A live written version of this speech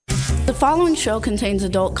The following show contains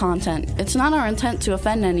adult content. It's not our intent to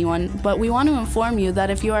offend anyone, but we want to inform you that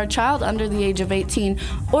if you are a child under the age of 18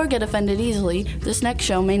 or get offended easily, this next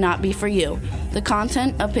show may not be for you. The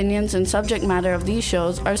content, opinions, and subject matter of these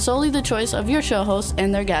shows are solely the choice of your show hosts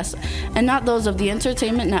and their guests, and not those of the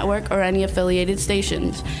Entertainment Network or any affiliated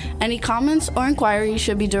stations. Any comments or inquiries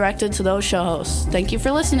should be directed to those show hosts. Thank you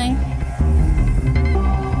for listening.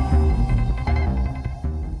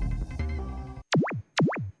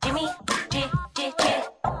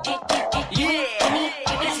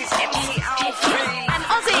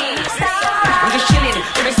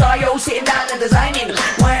 Sitting down and designing,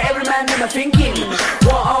 why every man never thinking,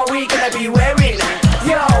 what are we gonna be wearing?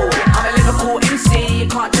 Yo, I'm a Liverpool MC, you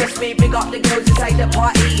can't test me, big up the girls inside the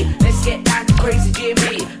party, let's get down to crazy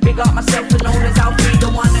Jimmy, big up myself and known as Alfie, the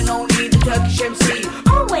one and only, the Turkish MC.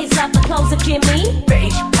 Always love the clothes of Jimmy.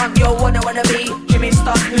 British, punk, yo, what I wanna be, Jimmy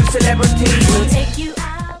Star, new celebrity. We'll take you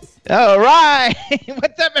out. All right.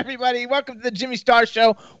 What's up, everybody? Welcome to the Jimmy Star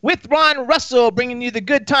Show with Ron Russell, bringing you the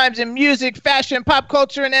good times in music, fashion, pop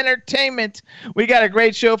culture, and entertainment. We got a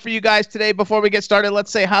great show for you guys today. Before we get started,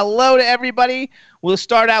 let's say hello to everybody. We'll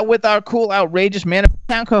start out with our cool, outrageous man of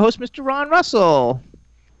town co-host, Mr. Ron Russell.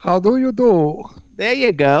 How do you do? There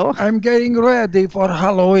you go. I'm getting ready for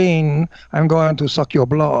Halloween. I'm going to suck your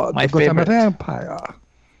blood because I'm a vampire.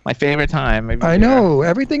 My favorite time. I know.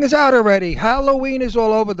 Everything is out already. Halloween is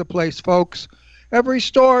all over the place, folks. Every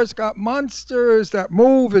store's got monsters that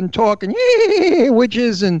move and talk and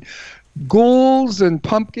witches and ghouls and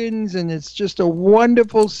pumpkins, and it's just a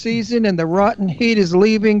wonderful season, and the rotten heat is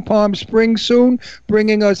leaving Palm Springs soon,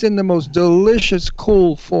 bringing us in the most delicious,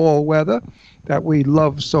 cool fall weather that we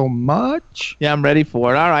love so much. Yeah, I'm ready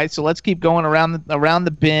for it. All right, so let's keep going around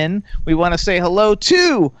the bin. We want to say hello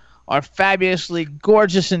to our fabulously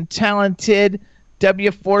gorgeous and talented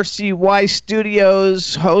W4CY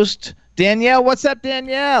Studios host, Danielle. What's up,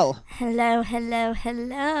 Danielle? Hello, hello,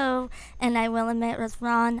 hello. And I will admit with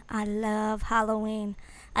Ron, I love Halloween.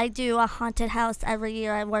 I do a haunted house every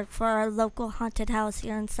year. I work for a local haunted house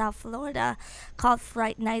here in South Florida called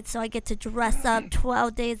Fright Night, so I get to dress up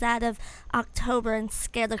 12 days out of October and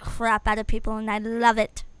scare the crap out of people, and I love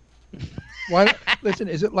it. Why? Listen,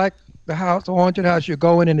 is it like the haunted house, you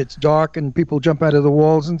go in and it's dark and people jump out of the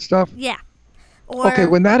walls and stuff? Yeah. Okay,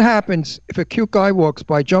 when that happens, if a cute guy walks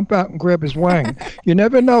by, jump out and grab his wang. You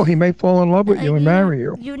never know. He may fall in love with you and marry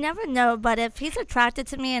you. You never know, but if he's attracted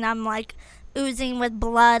to me and I'm like oozing with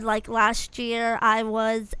blood, like last year I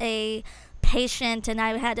was a patient and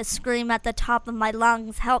I had to scream at the top of my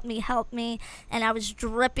lungs, help me, and I was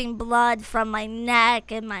dripping blood from my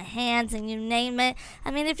neck and my hands and you name it.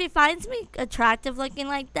 I mean, if he finds me attractive looking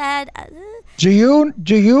like that. Do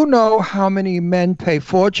you know how many men pay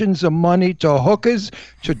fortunes of money to hookers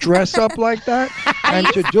to dress up like that and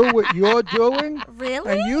to do what you're doing?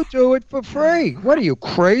 Really? And you do it for free. What are you,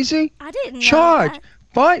 crazy? I didn't know Charge. that.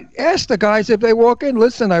 Fine. Ask the guys if they walk in.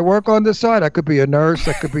 Listen, I work on the side. I could be a nurse.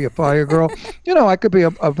 I could be a fire girl. I could be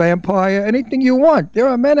a vampire. Anything you want. There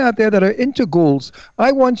are men out there that are into ghouls.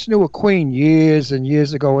 I once knew a queen years and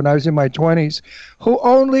years ago when I was in my 20s who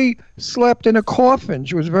only slept in a coffin.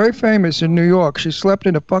 She was very famous in New York. She slept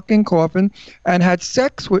in a fucking coffin and had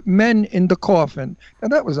sex with men in the coffin.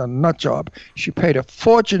 And that was a nut job. She paid a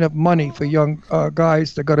fortune of money for young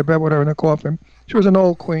guys to go to bed with her in a coffin. She was an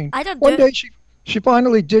old queen. One day she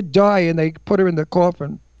finally did die, and they put her in the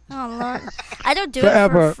coffin. Oh, Lord. I don't do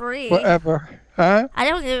Forever, it for free. Forever. Huh? I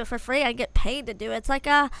don't do it for free. I get paid to do it. It's like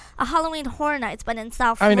a Halloween Horror Nights, but in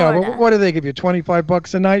South Florida. I know, but what do they give you,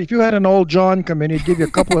 $25 a night? If you had an old John come in, he'd give you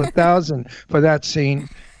a couple of $1,000 for that scene.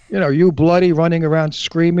 You bloody running around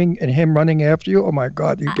screaming and him running after you. Oh, my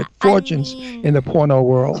God, you get fortunes in the porno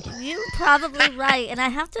world. You're probably right. And I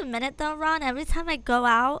have to admit it, though, Ron, every time I go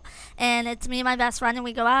out and it's me and my best friend and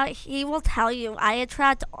we go out, he will tell you I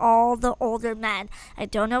attract all the older men. I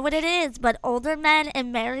don't know what it is, but older men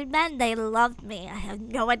and married men, they love me. I have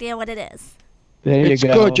no idea what it is. There you go. It's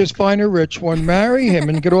good. Just find a rich one, marry him,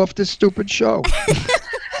 and get off this stupid show.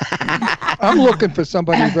 I'm looking for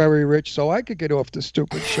somebody very rich so I could get off the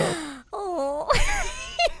stupid show. Oh.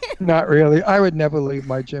 Not really. I would never leave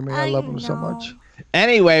my Jimmy. I love him so much.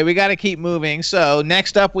 Anyway, we got to keep moving. So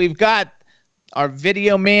next up, we've got our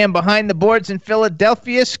video man behind the boards in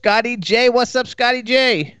Philadelphia, Scotty J. What's up, Scotty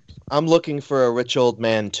J? I'm looking for a rich old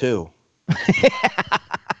man, too.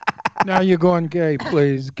 Now you're going gay,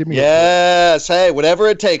 please. Give me Yes. Hey, whatever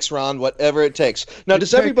it takes, Ron. Whatever it takes. Now,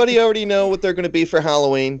 does everybody already know what they're going to be for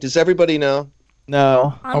Halloween? Does everybody know?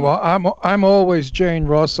 No. Well, I'm always Jane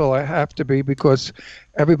Russell. I have to be because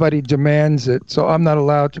everybody demands it. So I'm not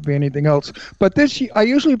allowed to be anything else. But this year, I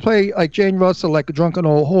usually play like Jane Russell, like a drunken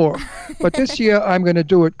old whore. But this year, I'm going to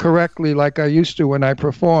do it correctly, like I used to when I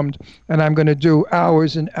performed. And I'm going to do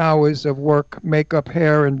hours and hours of work, makeup,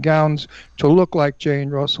 hair, and gowns to look like Jane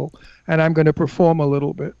Russell. And I'm going to perform a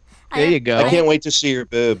little bit. There you go. I can't wait to see your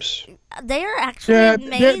boobs. They are actually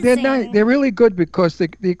amazing. They're really good because the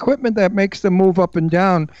equipment that makes them move up and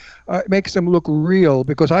down makes them look real,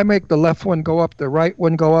 because I make the left one go up, the right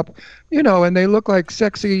one go up, and they look like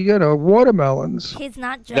sexy, watermelons. He's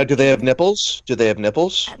not joking. Now, do they have nipples? Do they have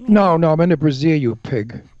nipples? No, I'm in Brazil, you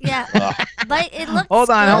pig. Yeah, but it looks Hold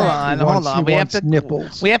on. He wants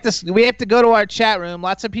nipples. We have to go to our chat room.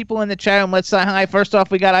 Lots of people in the chat room. Let's say hi. First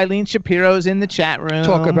off, we got Eileen Shapiro's in the chat room.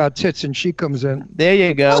 Talk about tits, and she comes in. There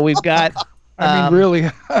you go. We've got. I mean, really,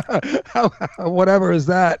 whatever is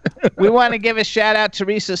that? We want to give a shout out.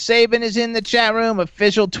 Teresa Sabin is in the chat room.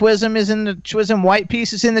 Official Twism is in the Twism White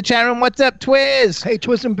Piece is in the chat room. What's up, Twiz? Hey,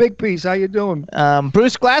 Twism Big Piece, how you doing?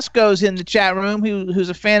 Bruce Glasgow's in the chat room. Who's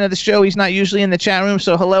a fan of the show? He's not usually in the chat room,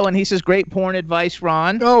 so hello. And he says, "Great porn advice,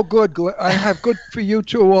 Ron." Oh, good. I have good for you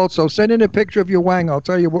too. Also, send in a picture of your wang. I'll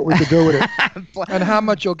tell you what we could do with it and how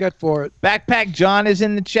much you'll get for it. Backpack John is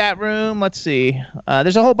in the chat room. Let's see.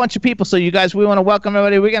 There's a whole bunch of people, so you guys. We want to welcome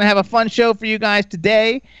everybody. We're going to have a fun show for you guys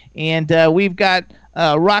today. And we've got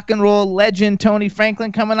rock and roll legend Tony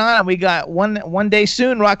Franklin coming on. And we got one day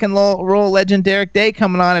soon, rock and roll legend Derek Day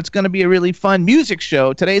coming on. It's going to be a really fun music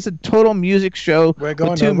show. Today's a total music show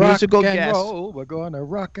with two musical guests. We're going to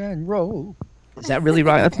rock and roll. Is that really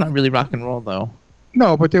rock? That's not really rock and roll, though.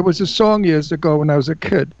 No, but there was a song years ago when I was a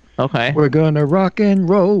kid. Okay. We're going to rock and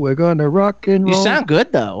roll. We're going to rock and roll. You sound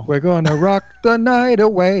good, though. We're going to rock the night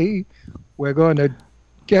away. We're going to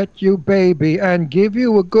get you, baby, and give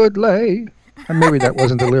you a good lay. And maybe that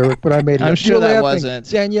wasn't the lyric, but I made it. I'm sure that wasn't.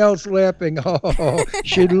 Danielle's laughing. Oh,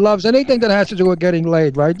 she loves anything that has to do with getting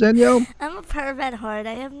laid, right, Danielle? I'm a pervert heart.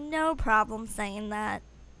 I have no problem saying that.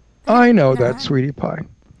 I know that, sweetie pie.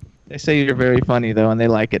 They say you're very funny, though, and they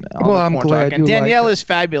like it. Well, I'm glad you Danielle like is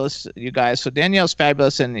fabulous, you guys. So Danielle's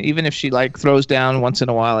fabulous, and even if she throws down once in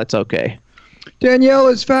a while, it's okay. Danielle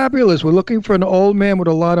is fabulous. We're looking for an old man with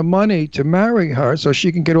a lot of money to marry her so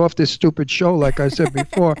she can get off this stupid show, like I said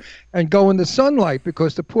before, and go in the sunlight,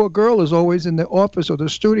 because the poor girl is always in the office or the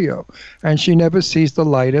studio, and she never sees the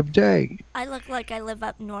light of day. I look like I live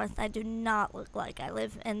up north. I do not look like I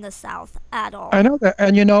live in the south at all. I know that.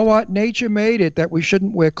 And you know what? Nature made it that we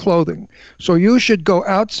shouldn't wear clothing. So you should go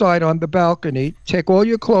outside on the balcony, take all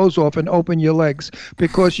your clothes off, and open your legs,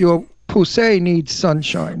 because your pussy needs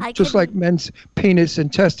sunshine, just like men's penis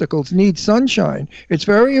and testicles need sunshine. It's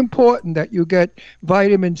very important that you get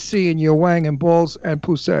vitamin C in your wang and balls and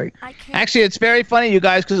pussy. Actually, it's very funny, you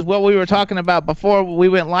guys, because what we were talking about before we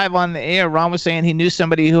went live on the air, Ron was saying he knew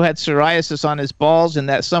somebody who had psoriasis on his balls, and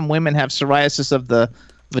that some women have psoriasis of the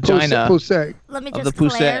vagina. Pussy. Let me just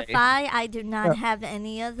clarify, I do not have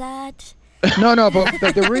any of that. No,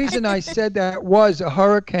 but the reason I said that was a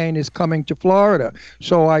hurricane is coming to Florida.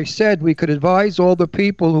 So I said we could advise all the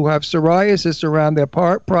people who have psoriasis around their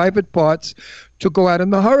private parts to go out in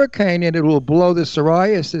the hurricane, and it will blow the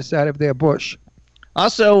psoriasis out of their bush.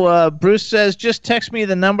 Also, Bruce says, just text me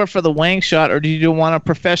the number for the wang shot, or do you want a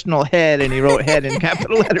professional head? And he wrote head in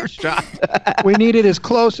capital letters shot. We need it as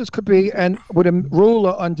close as could be, and with a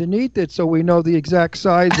ruler underneath it so we know the exact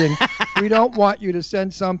sizing. We don't want you to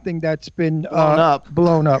send something that's been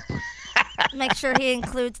blown up. Make sure he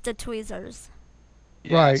includes the tweezers.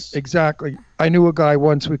 Yes. Right, exactly. I knew a guy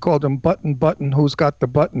once, we called him Button, who's got the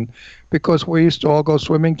button, because we used to all go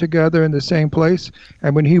swimming together in the same place,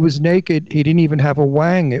 and when he was naked, he didn't even have a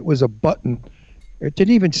wang. It was a button. It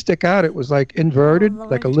didn't even stick out. It was like inverted,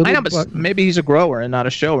 like a little I know, but button. maybe he's a grower and not a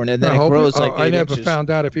shower, and then it grows like 8 I never inches. found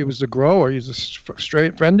out if he was a grower. He's a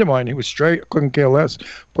straight friend of mine. He was straight, couldn't care less.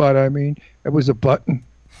 But, I mean, it was a button.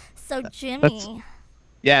 So, Jimmy.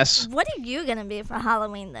 Yes. What are you going to be for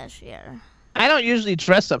Halloween this year? I don't usually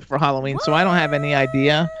dress up for Halloween, so I don't have any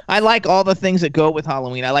idea. I like all the things that go with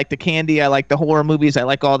Halloween. I like the candy. I like the horror movies. I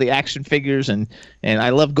like all the action figures, and I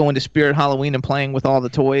love going to Spirit Halloween and playing with all the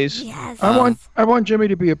toys. Yes. I want Jimmy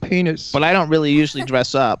to be a penis. But I don't really usually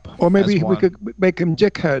dress up. Or maybe we could make him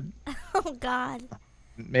dickhead. Oh, God.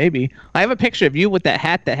 Maybe. I have a picture of you with that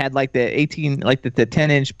hat that had like the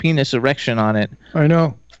 10-inch penis erection on it. I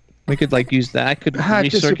know. We could use that. I could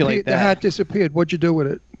recirculate that. The hat disappeared. What'd you do with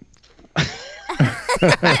it?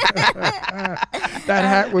 That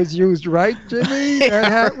hat was used, right, Jimmy? That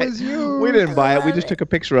hat was used. We didn't buy it. We just took a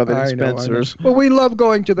picture of it at I know. Spencer's. Well, we love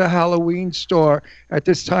going to the Halloween store at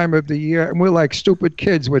this time of the year, and we're like stupid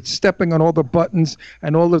kids. We're stepping on all the buttons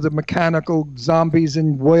and all of the mechanical zombies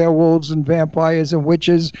and werewolves and vampires and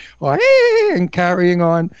witches, and carrying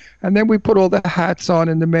on. And then we put all the hats on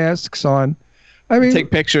and the masks on. I mean,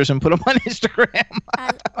 Take pictures and put them on Instagram.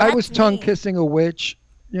 I was tongue kissing a witch.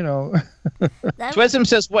 You know. Twism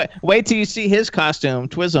says, wait till you see his costume,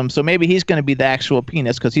 Twism. So maybe he's going to be the actual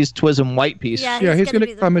penis because he's Twism White Piece. Yeah, he's going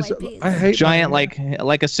to come as I hate giant, like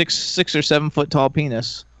a 6 or 7 foot tall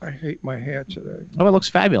penis. I hate my hair today. Oh, it looks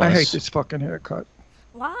fabulous. I hate this fucking haircut.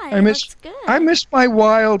 Why? I miss Looks good. I miss my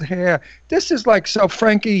wild hair. This is like so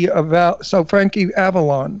Frankie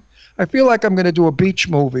Avalon. I feel like I'm going to do a beach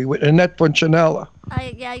movie with Annette Punchinella.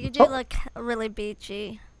 Yeah, you do look really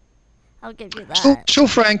beachy. I'll give you that. True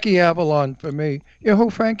Frankie Avalon for me. You know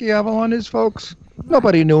who Frankie Avalon is, folks?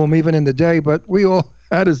 Nobody knew him even in the day, but we all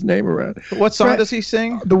had his name around. What song does he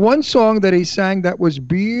sing? The one song that he sang that was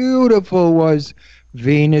beautiful was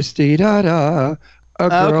Venus Dee-Da-Da.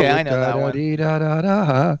 Okay, I know that one.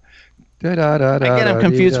 Again, I'm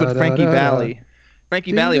confused with Frankie Valli.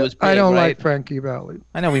 Frankie Valli was big, I don't right? like Frankie Valli.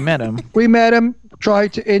 I know, we met him. We met him,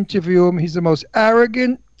 tried to interview him. He's the most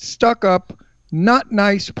arrogant, stuck-up, not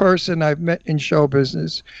nice person I've met in show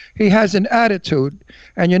business. He has an attitude.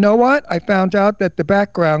 And you know what? I found out that the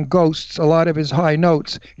background ghosts a lot of his high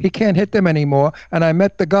notes. He can't hit them anymore. And I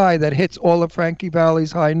met the guy that hits all of Frankie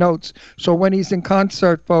Valli's high notes. So when he's in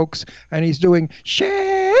concert, folks, and he's doing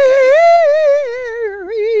Sherry,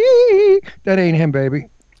 that ain't him, baby.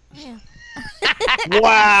 Yeah.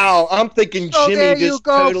 Wow, I'm thinking So Jimmy there you just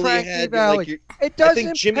go, totally Frankie had Valli. like It I doesn't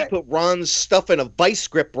think Jimmy put Ron's stuff in a vice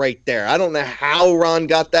grip right there. I don't know how Ron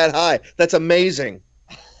got that high. That's amazing.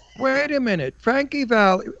 Wait a minute. Frankie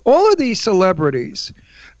Valli, all of these celebrities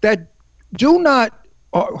that do not,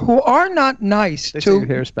 who are not nice They say your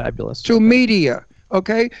hair is fabulous. to media,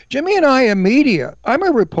 okay? Jimmy and I are media. I'm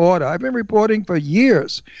a reporter. I've been reporting for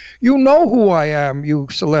years. You know who I am, you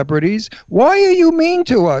celebrities. Why are you mean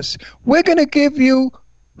to us? We're going to give you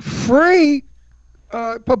free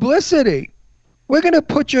publicity. We're going to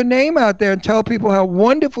put your name out there and tell people how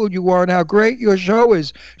wonderful you are and how great your show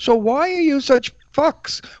is. So why are you such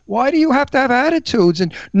fucks? Why do you have to have attitudes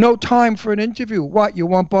and no time for an interview? What, you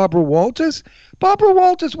want Barbara Walters? Barbara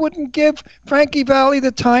Walters wouldn't give Frankie Valli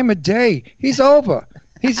the time of day. He's over.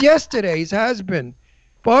 He's yesterday's has been.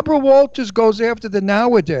 Barbara Walters goes after the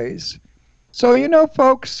nowadays. So, you know,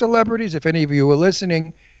 folks, celebrities, if any of you are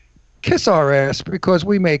listening, kiss our ass because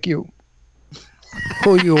we make you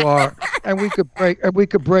who you are, and we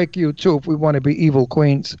could break you too if we want to be evil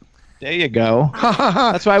queens. There you go.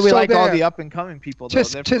 That's why we So like all there. the up and coming people. Though.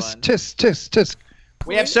 Tisk, They're tisk, fun. tisk, tisk, tisk.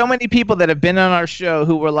 We have so many people that have been on our show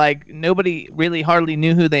who were like nobody really hardly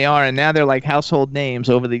knew who they are, and now they're like household names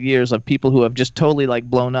over the years of people who have just totally like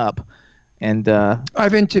blown up. And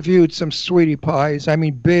I've interviewed some sweetie pies. I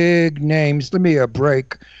mean, big names. Give me a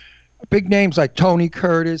break. Big names like Tony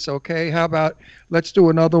Curtis, okay? How about, let's do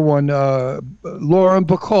another one, Lauren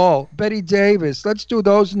Bacall, Betty Davis. Let's do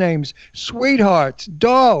those names. Sweethearts,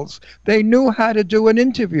 dolls. They knew how to do an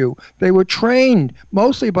interview. They were trained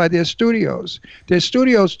mostly by their studios. Their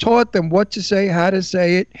studios taught them what to say, how to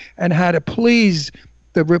say it, and how to please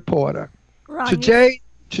the reporter. Ron,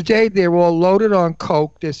 Today, they're all loaded on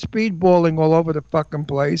coke. They're speedballing all over the fucking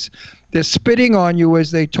place. They're spitting on you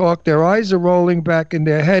as they talk. Their eyes are rolling back in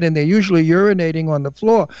their head, and they're usually urinating on the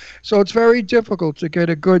floor. So it's very difficult to get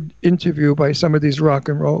a good interview by some of these rock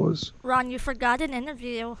and rollers. Ron, you forgot an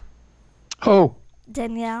interview. Oh,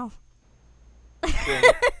 Danielle.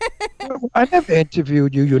 I never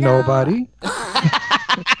interviewed you, nobody.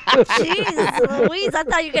 Jeez Louise, I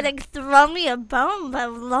thought you were going to throw me a bone,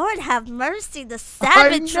 but Lord have mercy, the I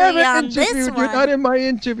savagery never on this interviewed you. one. Not in my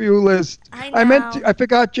interview list. I know. I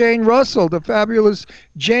forgot Jane Russell, the fabulous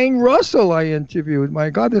Jane Russell I interviewed. My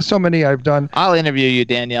God, there's so many I've done. I'll interview you,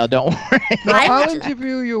 Danielle. Don't worry. No, I I'll was-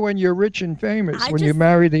 interview you when you're rich and famous, I when you just-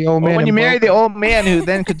 marry the old man. When you in marry the Boca. old man who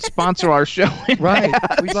then could sponsor our show. Right.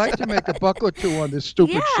 We'd like to make a buck or two on this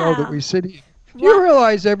stupid show that Yeah. we sit here. Yeah. You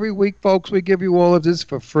realize every week, folks, we give you all of this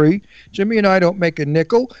for free. Jimmy and I don't make a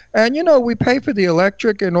nickel. And, you know, we pay for the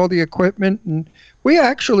electric and all the equipment. And we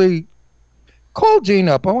actually call Dean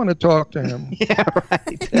up. I want to talk to him. Yeah,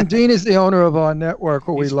 right. And Dean is the owner of our network,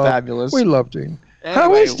 who He's we love. fabulous. We love Dean. How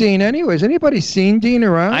Anyway, is Dean anyways? Anybody seen Dean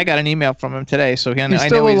around? I got an email from him today, so I He's know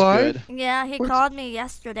still he's alive? good. Yeah, he What's- called me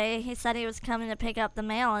yesterday. He said he was coming to pick up the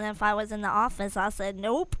mail, and if I was in the office, I said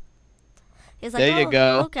nope. He's like, There you "Oh,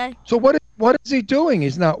 go. okay." So what is he doing?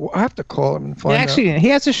 He's not. I have to call him and find out. Actually, he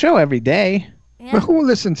has a show every day. Yeah. But who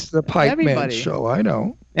listens to the Pipe Man Everybody. show? I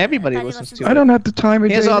don't. Everybody Everybody listens listens to to it. I don't have the time of He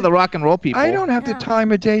day. has all to- the rock and roll people. I don't have the Yeah.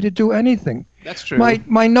 time of day to do anything. That's true.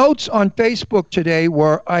 My notes on Facebook today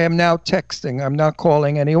were I am now texting. I'm not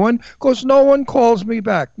calling anyone because no one calls me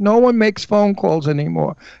back. No one makes phone calls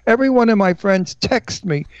anymore. Every one of my friends text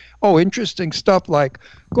me. Oh, interesting stuff like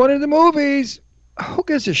going to the movies. Who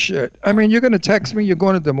gives a shit? I mean, you're going to text me you're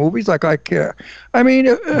going to the movies like I care. I mean,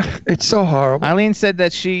 it's so horrible. Eileen said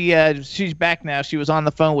that she's back now. She was on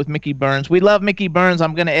the phone with Mickey Burns. We love Mickey Burns.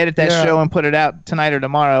 I'm going to edit that Yeah. show and put it out tonight or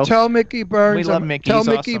tomorrow. Tell Mickey Burns. We love Mickey. Tell He's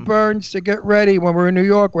Mickey awesome. Burns to get ready when we're in New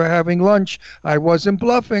York. We're having lunch. I wasn't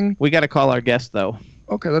bluffing. We got to call our guest, though.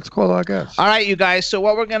 Okay, let's call our guest. All right, you guys. So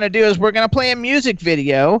what we're going to do is we're going to play a music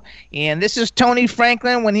video. And this is Tony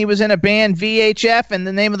Franklin when he was in a band, VHF. And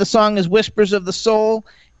the name of the song is Whispers of the Soul.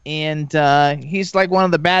 And he's like one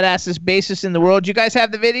of the badassest bassists in the world. You guys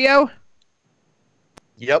have the video?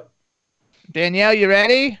 Yep. Danielle, you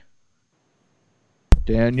ready?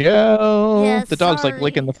 Danielle. Yes, The dog's like sorry.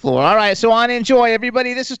 licking the floor. All right, so on enjoy,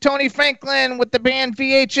 everybody. This is Tony Franklin with the band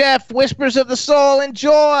VHF, Whispers of the Soul.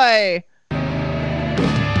 Enjoy.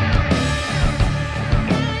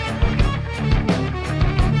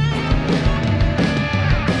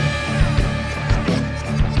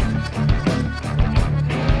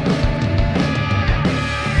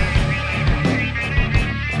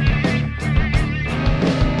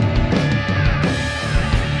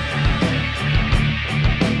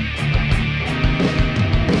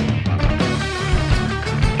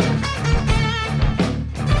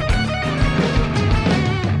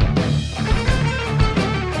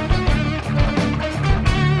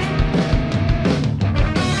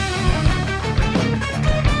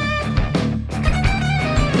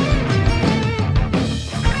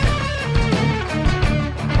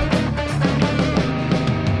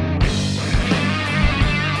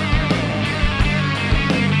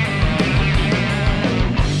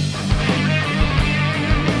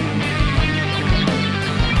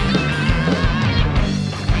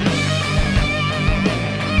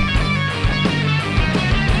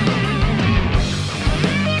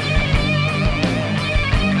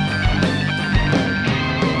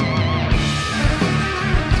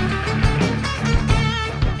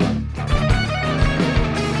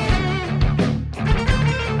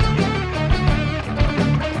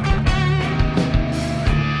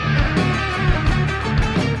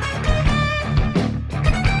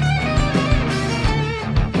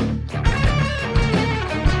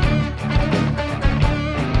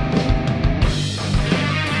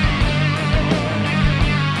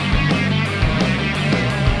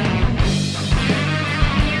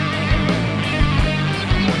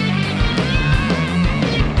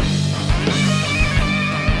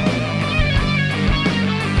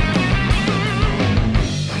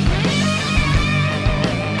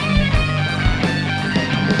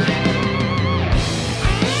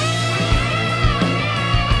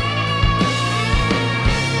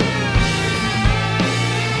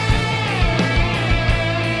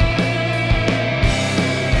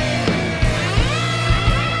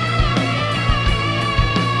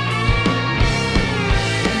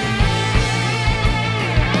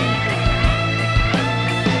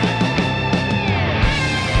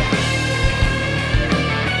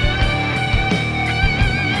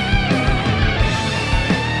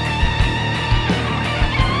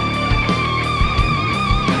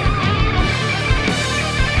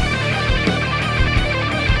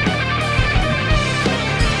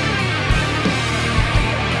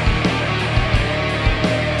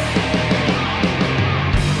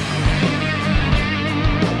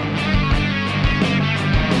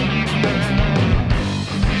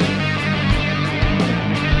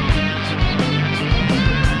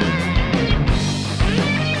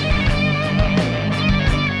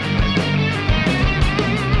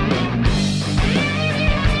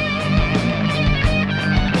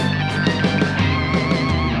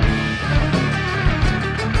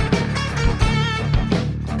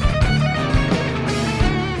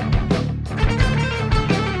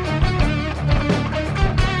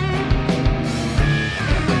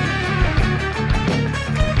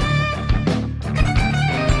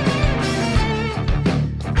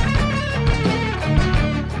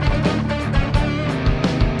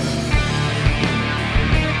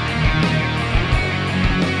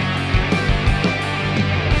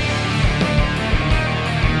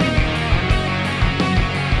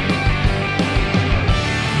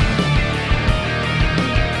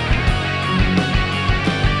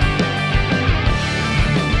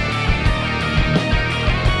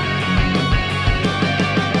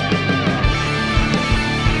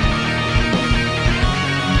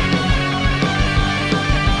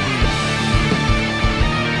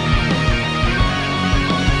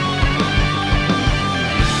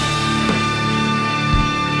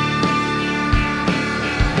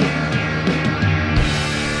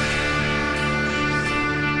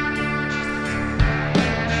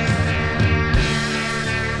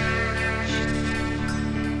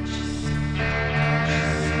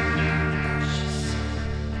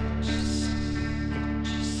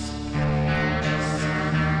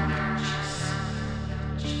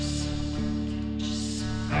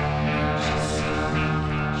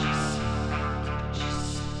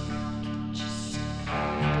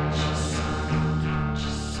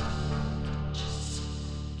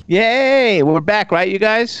 Yay! We're back, right, you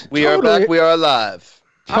guys? We are back. We are live.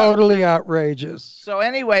 Totally outrageous. So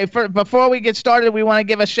anyway, before we get started, we want to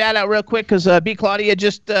give a shout out real quick because B. Claudia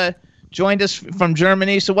just joined us from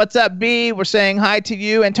Germany. So what's up, B? We're saying hi to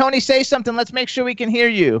you. And Tony, say something. Let's make sure we can hear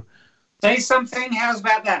you. Say something. How's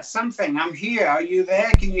about that? Something. I'm here. Are you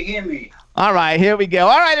there? Can you hear me? All right, here we go.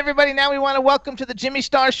 All right, everybody. Now we want to welcome to the Jimmy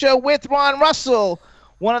Star Show with Ron Russell,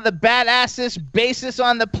 one of the badassest bassists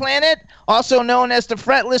on the planet, also known as the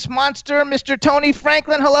fretless monster, Mr. Tony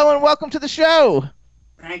Franklin. Hello and welcome to the show.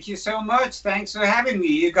 Thank you so much. Thanks for having me.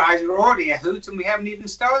 You guys are already a hoot, and we haven't even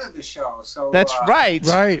started the show. So that's right.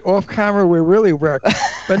 Right. Off camera, we're really wrecked.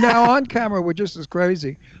 But now on camera, we're just as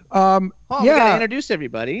crazy. We gotta introduce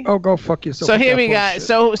everybody. Oh, go fuck yourself. So here we got.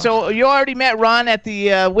 So you already met Ron at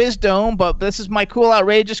the Wisdom, but this is my cool,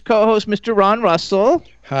 outrageous co-host, Mr. Ron Russell.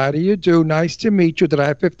 How do you do? Nice to meet you. Did I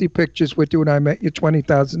have 50 pictures with you and I met you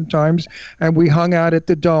 20,000 times and we hung out at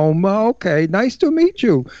the Dome? Okay, nice to meet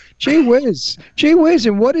you. Gee whiz. Gee whiz,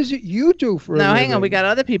 and what is it you do for a living? Now, hang on. We got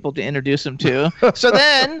other people to introduce him to. So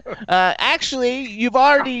then, actually, you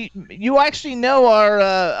actually know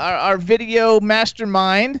our video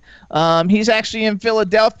mastermind. He's actually in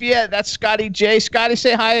Philadelphia. That's Scotty J. Scotty,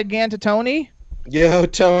 say hi again to Tony. Yo,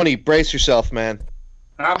 Tony, brace yourself, man.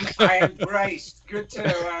 I am braced. Good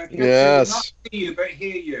to yes. not see you, but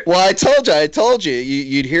hear you. Well, I told you,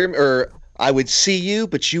 you'd hear me, or I would see you,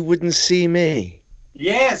 but you wouldn't see me.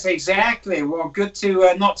 Yes, exactly. Well, good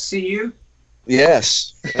to not see you.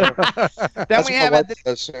 Yes. Then we have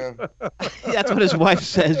that's what his wife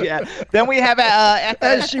says. Yeah. Then we have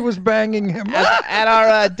as she was banging him at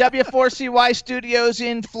our W4CY studios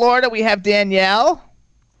in Florida. We have Danielle.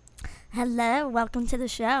 Hello, welcome to the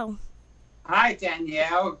show. Hi,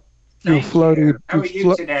 Danielle. You floaty. How are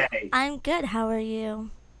you today? I'm good. How are you?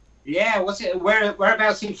 Yeah.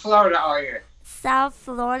 Whereabouts in Florida are you? South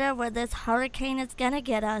Florida, where this hurricane is gonna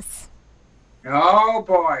get us. Oh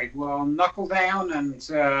boy! Well, knuckle down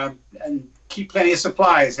and keep plenty of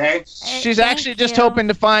supplies, hey? She's actually just hoping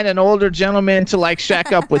to find an older gentleman to like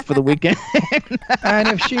shack up with for the weekend. And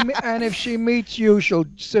if she meets you, she'll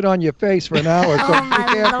sit on your face for an hour. So oh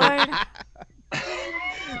my Lord!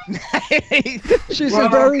 She's well, a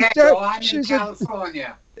very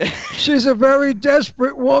California. She's a very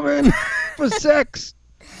desperate woman for sex.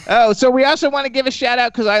 Oh, so we also want to give a shout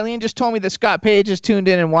out because Eileen just told me that Scott Page is tuned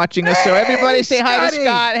in and watching us. So everybody say hi to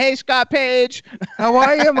Scott. Hey, Scott Page. How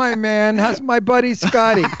are you, my man? How's my buddy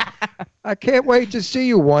Scotty? I can't wait to see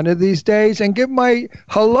you one of these days and give my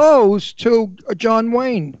hellos to John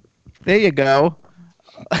Wayne. There you go.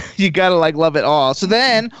 You got to love it all. So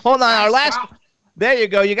then, hold on, our last... There you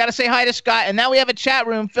go. You got to say hi to Scott. And now we have a chat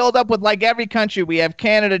room filled up with every country. We have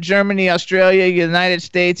Canada, Germany, Australia, United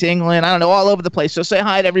States, England. I don't know, all over the place. So say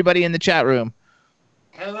hi to everybody in the chat room.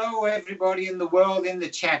 Hello, everybody in the world in the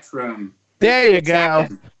chat room. There you go.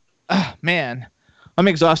 Oh, man, I'm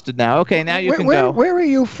exhausted now. Okay, now you can go. Where are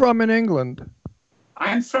you from in England?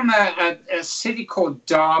 I'm from a city called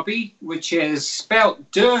Derby, which is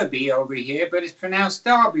spelt Derby over here, but it's pronounced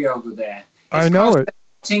Derby over there. I know it.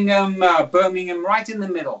 Birmingham, right in the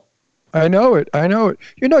middle. I know it.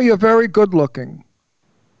 You know, you're very good looking.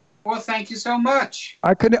 Well, thank you so much.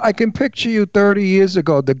 I can picture you 30 years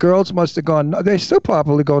ago. The girls must have gone. They still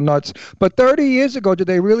probably go nuts. But 30 years ago, did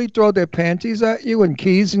they really throw their panties at you and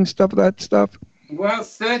keys and that stuff? Well,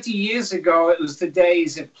 30 years ago, it was the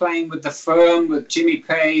days of playing with the Firm, with Jimmy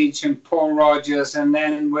Page and Paul Rogers, and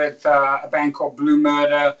then with a band called Blue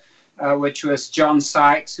Murder, which was John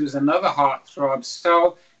Sykes, who's another heartthrob.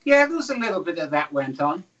 So, yeah, there was a little bit of that went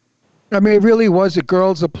on. I mean, it really was. The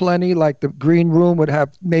girls aplenty, like the green room would have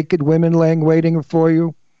naked women waiting for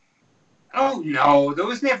you. Oh, no, there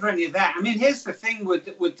was never any of that. I mean, here's the thing with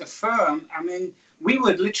the Firm. I mean, we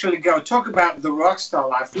would literally go, talk about the rock star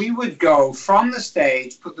life. We would go from the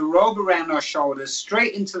stage, put the robe around our shoulders,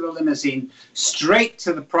 straight into the limousine, straight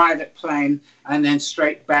to the private plane, and then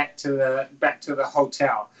straight back to the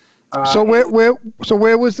hotel. So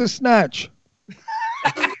where was the snatch?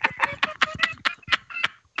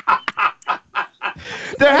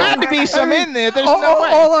 There had to be some in there. There's no way.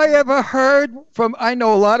 All I ever heard I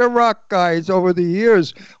know a lot of rock guys over the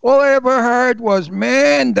years. All I ever heard was,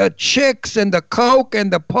 man, the chicks and the coke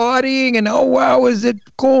and the partying and oh wow, is it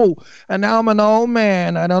cool? And now I'm an old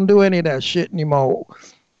man. I don't do any of that shit anymore.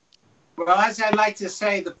 Well, as I like to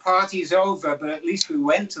say, the party's over, but at least we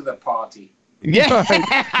went to the party. Yeah.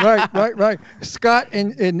 Right. Scott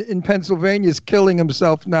in Pennsylvania is killing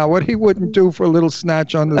himself now. What he wouldn't do for a little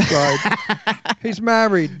snatch on the side. He's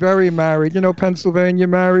married, very married. You know, Pennsylvania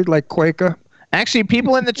married, like Quaker. Actually,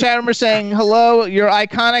 people in the chat room are saying, hello, you're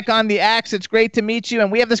iconic on the axe. It's great to meet you.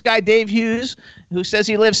 And we have this guy, Dave Hughes, who says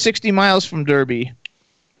he lives 60 miles from Derby.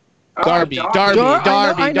 Darby.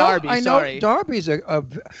 Sorry. Darby's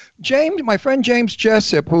James. My friend James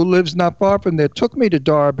Jessup, who lives not far from there, took me to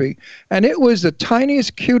Darby, and it was the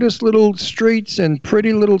tiniest, cutest little streets and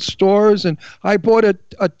pretty little stores. And I bought a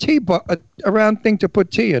round thing to put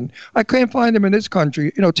tea in. I can't find them in this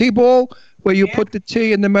country. You know, tea ball where you put the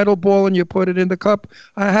tea in the metal ball and you put it in the cup.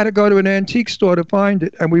 I had to go to an antique store to find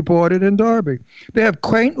it, and we bought it in Darby. They have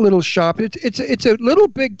quaint little shops. It's a little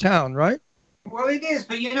big town, right? Well, it is,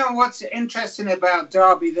 but you know what's interesting about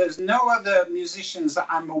Derby? There's no other musicians that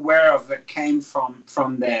I'm aware of that came from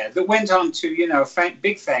there, that went on to, you know,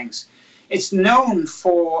 big things. It's known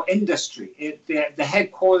for industry. The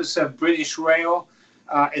headquarters of British Rail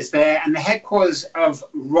is there, and the headquarters of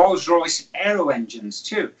Rolls-Royce aero engines,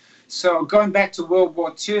 too. So going back to World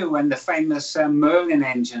War II, when the famous Merlin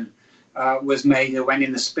engine was made, that went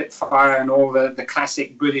in the Spitfire and all the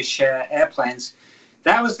classic British airplanes,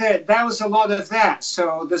 that was a lot of that.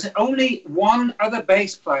 So there's only one other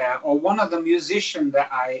bass player or one other musician that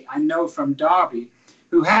I know from Derby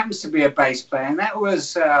who happens to be a bass player, and that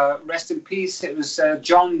was, rest in peace, it was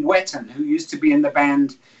John Wetton, who used to be in the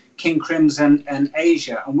band King Crimson and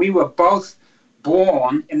Asia. And we were both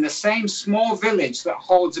born in the same small village that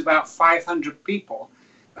holds about 500 people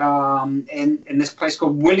in this place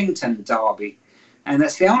called Willington, Derby. And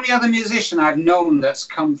that's the only other musician I've known that's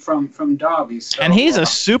come from Derby. So, and he's a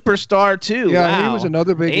superstar too. Yeah, wow. He was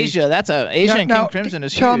another big Asia. That's Asia and King Crimson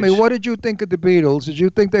is tell huge. me, what did you think of the Beatles? Did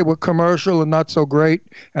you think they were commercial and not so great,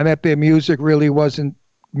 and that their music really wasn't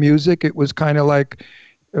music? It was kind of like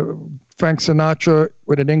Frank Sinatra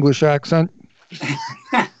with an English accent.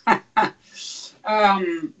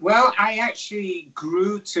 Well, I actually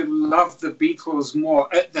grew to love the Beatles more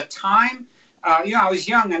at the time. You know, I was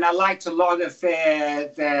young and I liked a lot of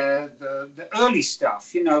the early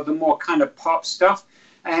stuff, you know, the more kind of pop stuff.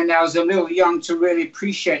 And I was a little young to really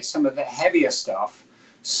appreciate some of the heavier stuff.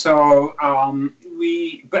 So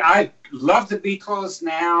but I love the Beatles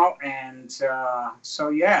now. And so,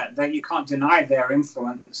 yeah, that you can't deny their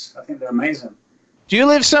influence. I think they're amazing. Do you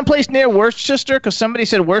live someplace near Worcester? Because somebody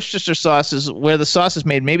said Worcestershire sauce is where the sauce is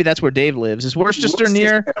made. Maybe that's where Dave lives. Is Worcester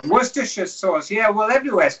near? Worcestershire sauce. Yeah, well,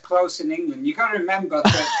 everywhere's close in England. You got to remember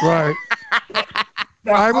that. Right.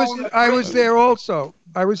 I was there also.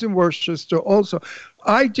 I was in Worcester also.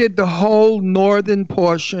 I did the whole northern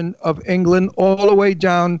portion of England all the way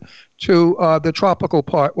down to the tropical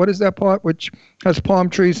part. What is that part which has palm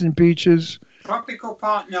trees and beaches? Tropical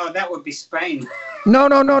part? No, that would be Spain. No.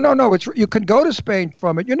 You can go to Spain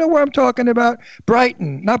from it. You know where I'm talking about?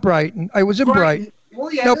 Brighton, not Brighton. I was in Brighton.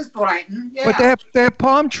 Well, yeah, there's Brighton. Yeah. But they have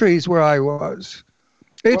palm trees where I was.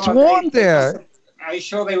 It's warm there. Are you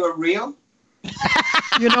sure they were real?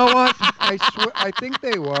 You know what? I think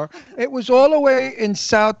they were. It was all the way in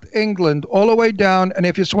South England, all the way down, and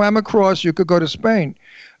if you swam across, you could go to Spain.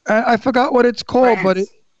 I forgot what it's called,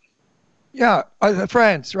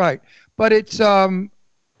 France, right? But it's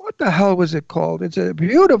what the hell was it called? It's a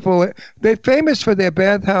beautiful. They're famous for their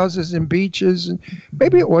bathhouses and beaches, and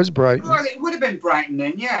maybe it was Brighton. Well, it would have been Brighton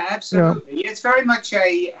then. Yeah, absolutely. Yeah. It's very much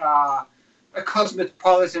a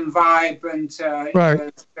cosmopolitan vibe, and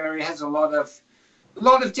it has a lot of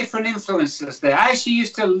different influences there. I actually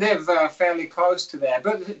used to live fairly close to there.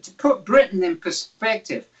 But to put Britain in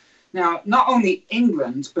perspective, now not only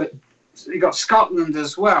England, but you got Scotland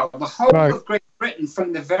as well. The whole of Great Britain,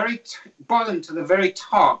 from the very bottom to the very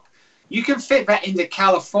top, you can fit that into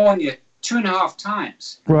California 2.5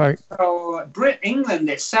 times. Right. So England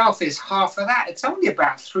itself is half of that. It's only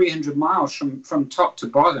about 300 miles from top to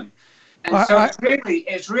bottom. And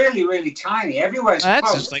it's really, really tiny. Everywhere's that's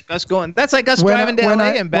close. Just like us going. That's like us driving to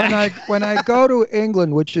LA and back. When I go to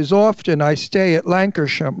England, which is often, I stay at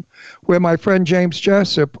Lancashire, where my friend James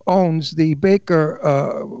Jessup owns the Baker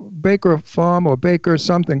Farm or Baker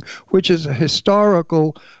something, which is a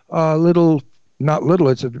historical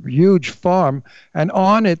it's a huge farm, and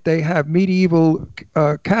on it they have medieval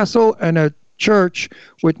castle and a church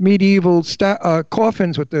with medieval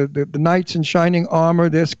coffins with the knights in shining armor.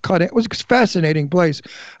 It was a fascinating place,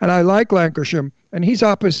 and I like Lancashire. And he's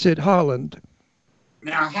opposite Holland.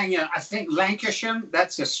 Now, hang on. I think Lancashire,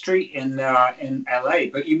 that's a street in LA,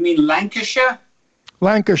 but you mean Lancashire?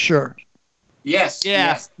 Lancashire. Yes. Yeah.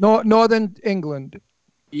 Yes. Northern England.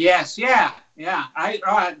 Yes. Yeah.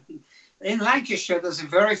 In Lancashire, there's a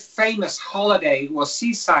very famous holiday or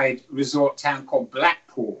seaside resort town called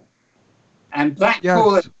Blackpool. And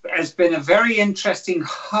Blackpool has been a very interesting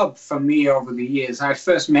hub for me over the years. I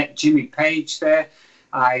first met Jimmy Page there,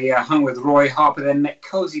 I hung with Roy Harper, then met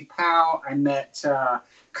Cozy Powell, I met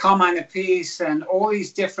Carmine Appice, and all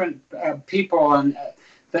these different people and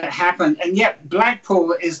that happened. And yet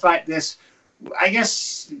Blackpool is like this, I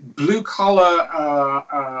guess, blue-collar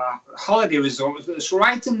holiday resort that's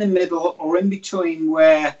right in the middle or in between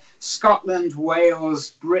where Scotland,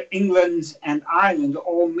 Wales, England, and Ireland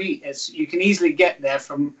all meet. You can easily get there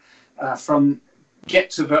from there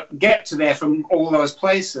from all those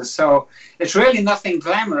places. So it's really nothing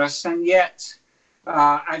glamorous, and yet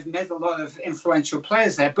I've met a lot of influential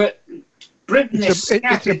players there. But Britain is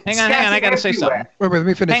scattered. Hang on. I gotta say something. Wait, let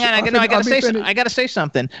me finish. Hang on. I gotta say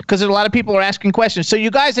something because a lot of people are asking questions. So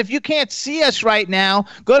you guys, if you can't see us right now,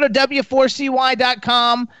 go to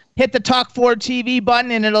w4cy.com, hit the Talk 4 TV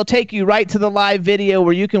button, and it'll take you right to the live video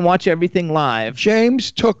where you can watch everything live.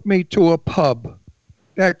 James took me to a pub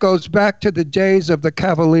that goes back to the days of the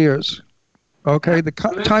Cavaliers. Okay, the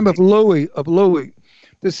time of Louis.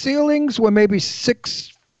 The ceilings were maybe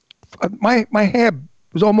 6. My hair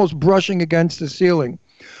was almost brushing against the ceiling.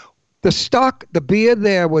 The beer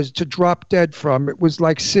there was to drop dead from. It was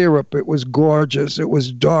like syrup. It was gorgeous. It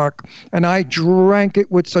was dark. And I drank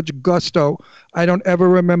it with such gusto, I don't ever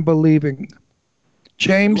remember leaving.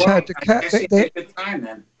 James had to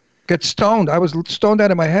get stoned. I was stoned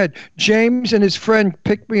out of my head. James and his friend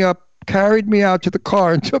picked me up, carried me out to the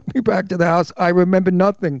car, and took me back to the house. I remember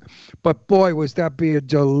nothing. But boy, was that beer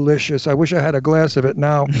delicious. I wish I had a glass of it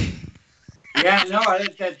now. Yeah, no,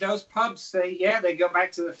 those pubs, they go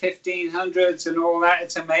back to the 1500s and all that.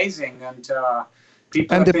 It's amazing. And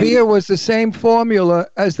people. And the beer was the same formula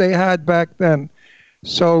as they had back then.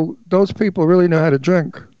 So those people really know how to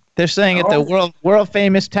drink. They're saying at the world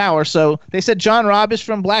famous tower. So they said John Robb is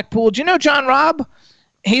from Blackpool. Do you know John Robb?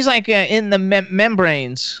 He's like in the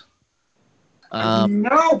membranes.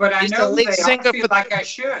 No, but I know the lead singer I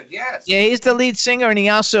should, yes. Yeah, he's the lead singer, and he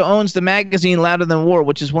also owns the magazine Louder Than War,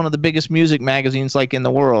 which is one of the biggest music magazines like in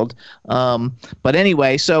the world. But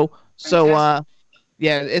anyway, so yeah,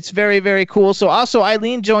 it's very, very cool. So also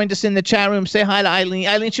Eileen joined us in the chat room. Say hi to Eileen.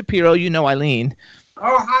 Eileen Shapiro, you know Eileen.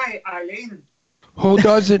 Oh, hi, Eileen. Who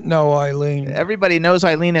doesn't know Eileen? Everybody knows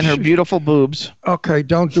Eileen and her beautiful boobs. Okay,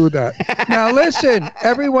 don't do that. Now listen,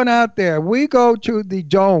 everyone out there, we go to the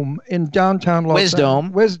Dome in downtown Los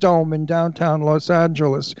Angeles. Wisdome in downtown Los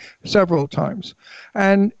Angeles several times.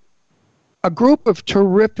 And a group of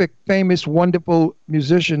terrific, famous, wonderful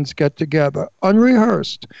musicians get together,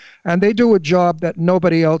 unrehearsed, and they do a job that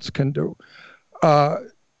nobody else can do.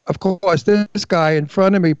 Of course, this guy in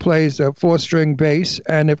front of me plays a 4-string bass,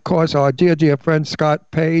 and of course, our dear friend Scott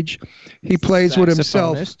Page, he plays with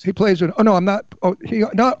himself. He plays with. Oh no, I'm not. Oh, he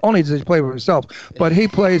not only does he play with himself, but he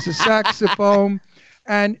plays the saxophone.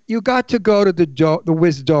 And you got to go to the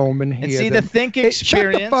Wisdome and hear and see them. the Think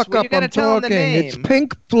Experience. Shut the fuck well, up! I'm talking. It's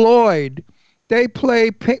Pink Floyd. They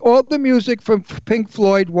play all the music from Pink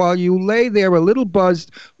Floyd while you lay there a little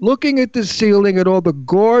buzzed, looking at the ceiling at all the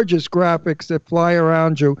gorgeous graphics that fly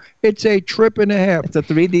around you. It's a trip and a half. It's a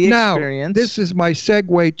 3D experience. Now, this is my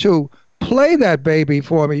segue too. Play that baby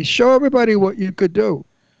for me. Show everybody what you could do.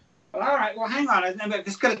 All right. Well, hang on. I'm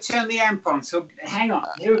just going to turn the amp on. So hang on.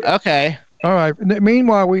 Here we go. Okay. All right.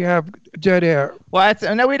 Meanwhile, we have dead air. Well,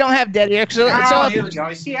 no, we don't have dead air. So here we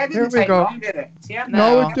go. See, I didn't take long, did it? See, I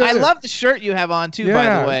love the shirt you have on, too,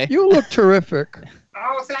 by the way. You look terrific.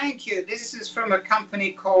 Oh, thank you. This is from a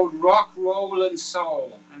company called Rock, Roll, and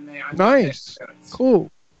Soul. And nice. Cool.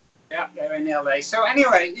 Yeah, they're in L.A. So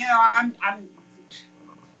anyway, I'm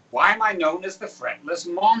why am I known as the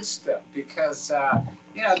fretless monster? Because,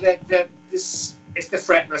 this is the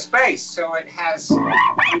fretless bass. So it has,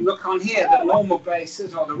 if you look on here, the normal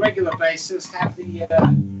basses or the regular basses have the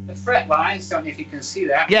fret lines. Don't know if you can see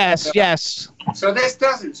that. Yes. So this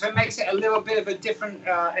doesn't. So it makes it a little bit of a different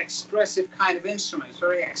expressive kind of instrument. It's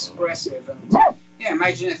very expressive. And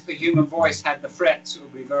imagine if the human voice had the frets, it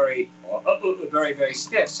would be very, very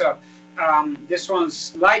stiff. So this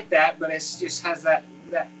one's like that, but it just has that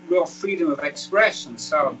real freedom of expression.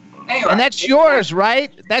 So anyway, and that's yours,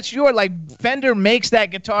 right? That's your, like, Fender makes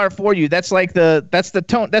that guitar for you. That's like that's the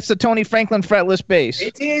Tony Franklin fretless bass.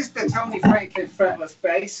 It is the Tony Franklin fretless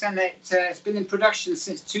bass, and it's been in production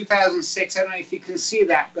since 2006. I don't know if you can see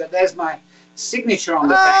that, but there's my signature on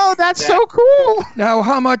the back. Oh, that's so cool. Now,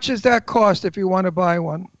 how much does that cost if you want to buy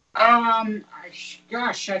one? I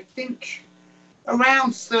think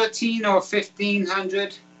around 13 or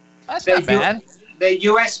 1500. That's not bad. They're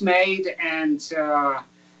US made, and so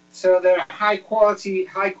they're high quality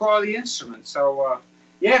instruments. So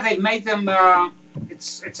they've made them.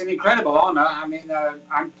 It's an incredible honor. I mean,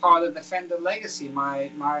 I'm part of the Fender legacy.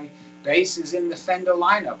 My basses in the Fender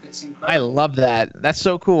lineup. It's incredible. I love that. That's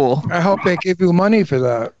so cool. I hope they give you money for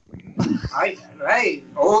that.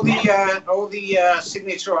 All the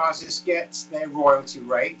signature artists get their royalty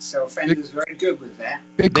rate, so Fender's very good with that.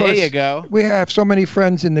 Because there you go. We have so many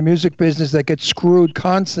friends in the music business that get screwed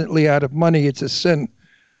constantly out of money. It's a sin.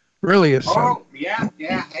 Really a sin. Oh, yeah.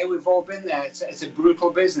 Hey, we've all been there. It's a brutal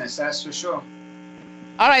business, that's for sure.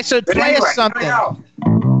 All right, so But play anyway, us something. here we go.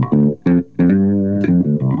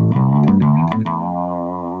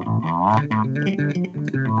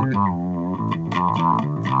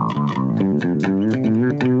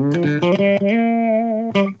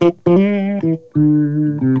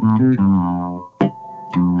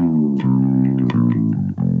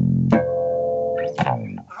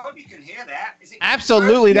 I hope you can hear that. Is it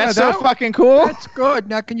Absolutely, Yeah, that's so that- fucking cool. That's good.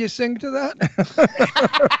 Now, can you sing to that?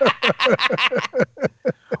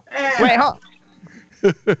 Wait, hold.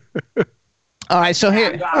 All right, so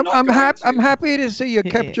here. I'm happy to see you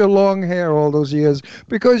kept your long hair all those years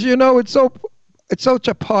because it's such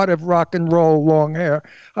a part of rock and roll. Long hair.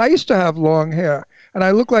 I used to have long hair, and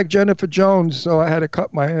I looked like Jennifer Jones, so I had to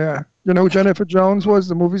cut my hair. You know who Jennifer Jones was,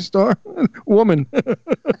 the movie star? Woman.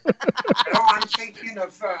 I'm thinking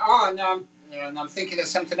of. I'm thinking of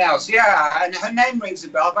something else. Yeah, and her name rings a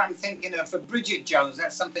bell, but I'm thinking of Bridget Jones.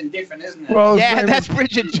 That's something different, isn't it? Well, Yeah, that's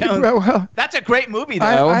Bridget Jones. Well, That's a great movie,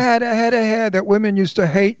 though. I had a head of hair that women used to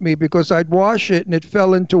hate me because I'd wash it and it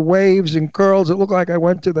fell into waves and curls. It looked like I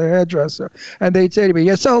went to the hairdresser. And they'd say to me,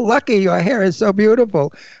 "You're so lucky. Your hair is so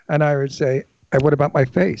beautiful." And I would say, "What about my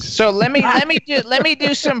face?" So let me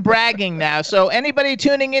do some bragging now. So anybody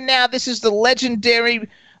tuning in now, this is the legendary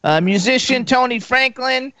musician Tony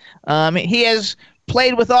Franklin. He has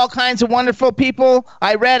played with all kinds of wonderful people.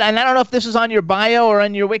 I read, and I don't know if this is on your bio or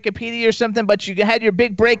on your Wikipedia or something, but you had your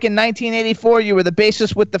big break in 1984. You were the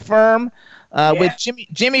bassist with The Firm, with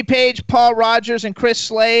Jimmy Page, Paul Rogers, and Chris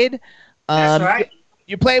Slade. That's right.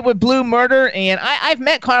 You played with Blue Murder, and I've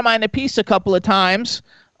met Carmine Appice a couple of times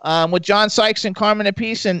with John Sykes and Carmine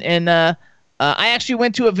Appice, and I actually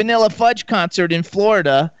went to a Vanilla Fudge concert in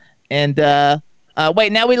Florida, and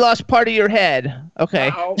wait, now we lost part of your head.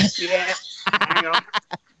 Okay. Oh, yeah. Hang on.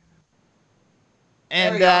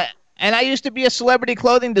 And I used to be a celebrity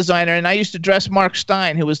clothing designer, and I used to dress Mark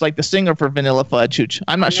Stein, who was like the singer for Vanilla Fudge. Which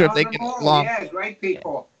I'm not sure if they get along. Yeah, great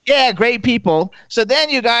people. Yeah, great people. So then,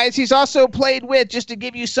 you guys, he's also played with, just to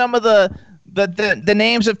give you some of the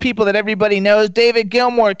names of people that everybody knows: David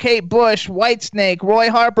Gilmour, Kate Bush, Whitesnake, Roy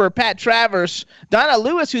Harper, Pat Travers, Donna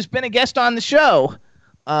Lewis, who's been a guest on the show.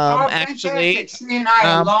 Actually, fantastic. She and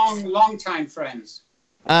I are long time friends.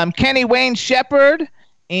 Kenny Wayne Shepherd,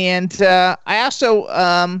 and I also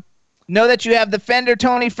know that you have the Fender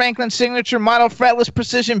Tony Franklin signature model fretless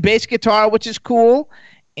precision bass guitar, which is cool,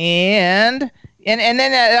 and then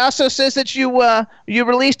it also says that you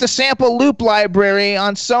released a sample loop library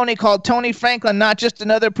on Sony called Tony Franklin, Not Just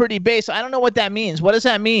Another Pretty Bass. I don't know what that means. What does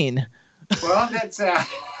that mean? Well, that's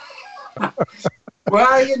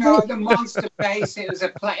well, the monster bass. It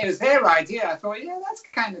was their idea. I thought, yeah, that's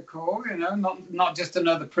kind of cool. Not just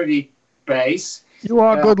another pretty bass. You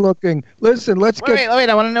are good looking. Listen, let's Wait,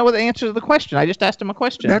 I want to know what the answer to the question. I just asked him a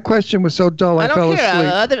question. That question was so dull I fell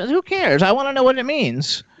asleep. Who cares? I want to know what it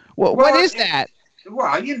means. What is that?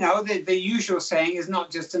 Well, the usual saying is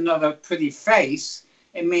not just another pretty face.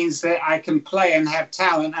 It means that I can play and have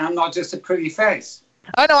talent, and I'm not just a pretty face.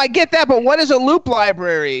 Oh, no, I get that, but what is a loop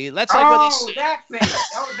library? That's like that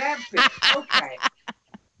bit. Okay.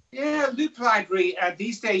 Yeah, loop library.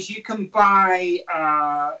 These days, you can buy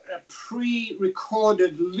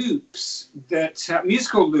pre-recorded loops,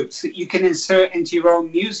 musical loops that you can insert into your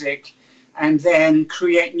own music and then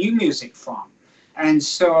create new music from. And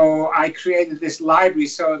so I created this library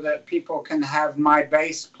so that people can have my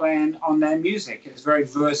bass playing on their music. It's very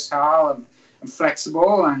versatile and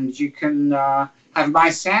flexible, and you can have my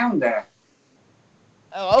sound there.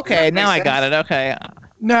 Oh, okay. Now I got it. Okay.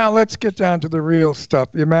 Now let's get down to the real stuff.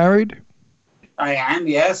 You married? I am,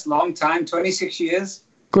 yes. Long time, 26 years.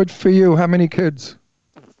 Good for you. How many kids?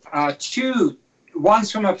 2.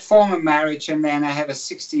 One's from a former marriage, and then I have a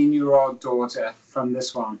 16-year-old daughter from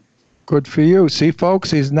this one. Good for you. See,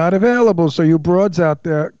 folks, he's not available, so you broads out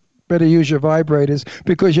there better use your vibrators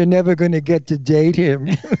because you're never going to get to date him.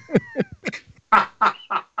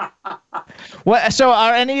 So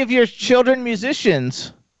are any of your children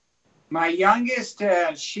musicians? My youngest,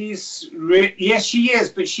 she is,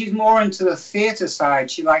 but she's more into the theater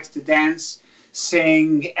side. She likes to dance,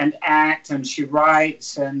 sing, and act, and she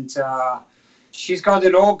writes, and she's got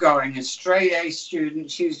it all going. A straight A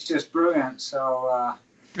student. She's just brilliant. So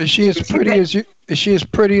is she as pretty as you? Is she as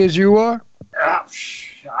pretty as you are?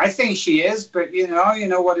 I think she is, but you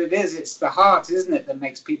know what it is. It's the heart, isn't it, that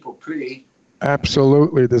makes people pretty.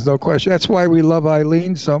 Absolutely. There's no question. That's why we love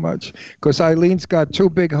Eileen so much, because Eileen's got two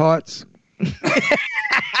big hearts.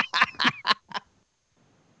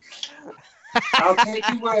 I'll take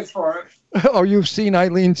your word for it. Oh, you've seen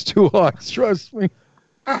Eileen's two hearts. Trust me.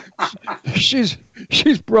 She's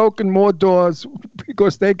broken more doors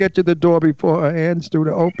because they get to the door before her hands do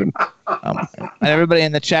to open. And everybody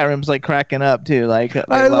in the chat room's like cracking up too. Like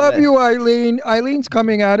I love you, Eileen. Eileen's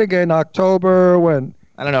coming out again October when?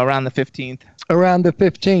 I don't know, around the 15th. Around the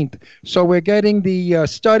 15th. So we're getting the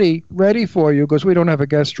study ready for you because we don't have a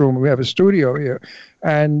guest room. We have a studio here,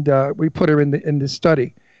 and we put her in the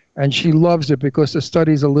study. And she loves it because the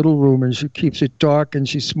study's a little room, and she keeps it dark, and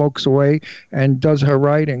she smokes away and does her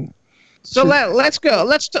writing. So let's go.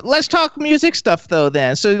 Let's talk music stuff though.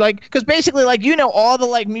 Then, so like, because basically, like, you know, all the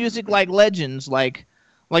like music like legends, like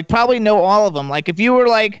probably know all of them. Like, if you were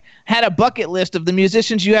like had a bucket list of the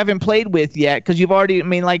musicians you haven't played with yet, because you've already. I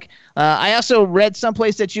mean, like, I also read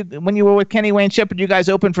someplace that when you were with Kenny Wayne Shepherd, you guys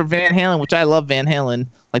opened for Van Halen, which I love Van Halen.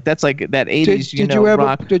 Like, that's like that 80s,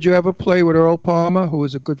 rock. Did you ever play with Earl Palmer, who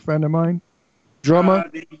was a good friend of mine? Drummer,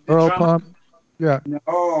 Earl Palmer. Yeah.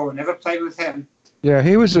 No, never played with him. Yeah,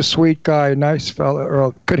 he was a sweet guy, nice fella,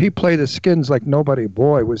 Earl. Could he play the Skins like nobody?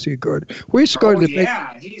 Boy, was he good. We used to go to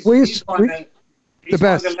the he's one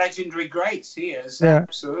of the legendary greats. He is, yeah.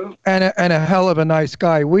 Absolutely. And a hell of a nice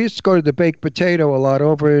guy. We used to go to the Baked Potato a lot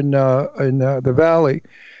over in the Valley.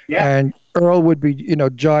 Yeah. And Earl would be,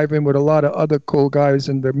 jiving with a lot of other cool guys,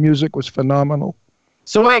 and the music was phenomenal.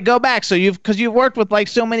 So wait, go back. So you've worked with like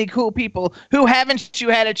so many cool people. Who haven't you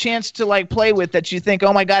had a chance to like play with that you think,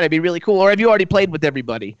 oh my God, it'd be really cool? Or have you already played with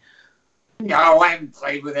everybody? No, I haven't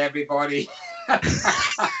played with everybody.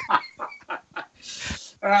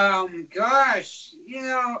 Gosh,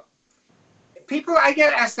 people, I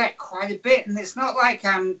get asked that quite a bit, and it's not like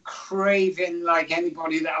I'm craving like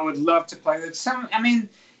anybody that I would love to play with.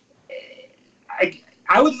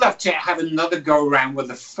 I would love to have another go around with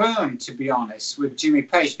the Firm, to be honest, with Jimmy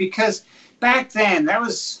Page, because back then, that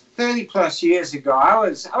was 30 plus years ago. I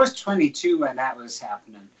was 22 when that was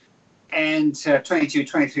happening, and 22,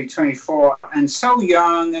 23, 24, and so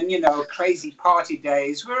young, and crazy party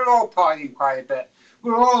days. We were all partying quite a bit.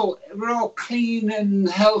 We're all clean and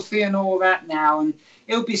healthy and all that now, and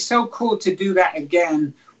it would be so cool to do that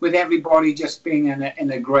again with everybody just being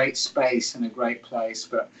in a great space and a great place.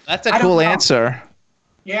 But that's a cool answer.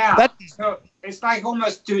 Yeah, so it's like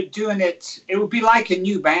almost doing it. It would be like a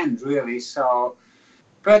new band, really. So,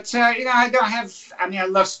 but I don't have. I mean, I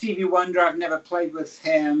love Stevie Wonder. I've never played with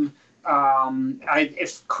him.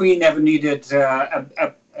 If Queen ever needed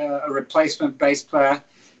a replacement bass player,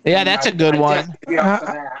 yeah, that's a good one.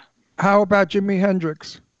 How about Jimi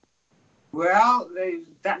Hendrix? Well,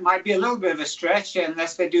 that might be a little bit of a stretch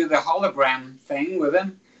unless they do the hologram thing with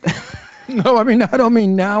him. No, I mean, I don't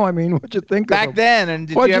mean now. I mean, what you think back of then? And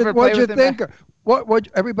did you ever play with him? What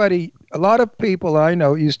everybody, a lot of people I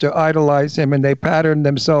know used to idolize him, and they patterned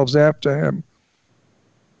themselves after him.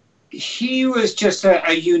 He was just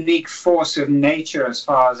a unique force of nature, as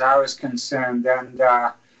far as I was concerned, and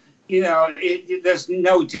there's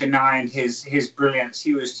no denying his brilliance.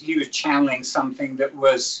 He was channeling something that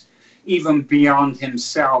was even beyond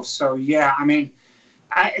himself. So yeah, I mean.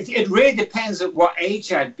 It really depends at what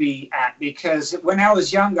age I'd be at, because when I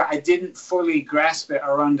was younger, I didn't fully grasp it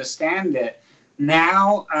or understand it.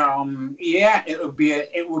 Now,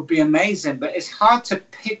 it would be amazing, but it's hard to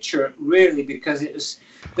picture it really, because it was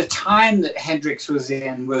the time that Hendrix was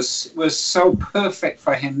in was so perfect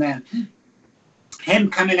for him then.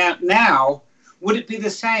 Him coming out now, would it be the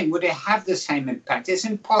same? Would it have the same impact? It's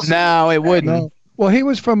impossible. No, it wouldn't. No. Well, he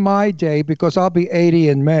was from my day, because I'll be 80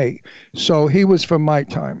 in May. So he was from my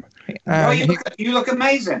time. You look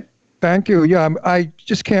amazing. Thank you. Yeah, I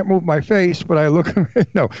just can't move my face, but I look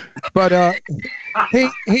no. But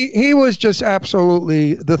he was just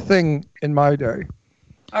absolutely the thing in my day.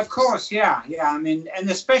 Of course, yeah. I mean, and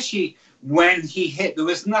especially when he hit, there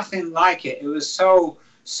was nothing like it. It was so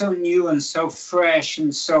new and so fresh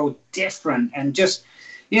and so different, and just.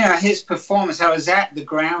 His performance. I was at the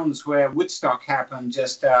grounds where Woodstock happened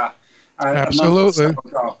just absolutely. A month or so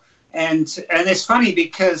ago. And it's funny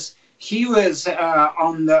because he was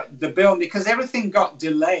on the bill, because everything got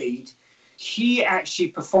delayed. He actually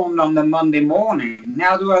performed on the Monday morning.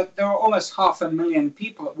 Now there were almost 500,000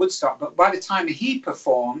 people at Woodstock, but by the time he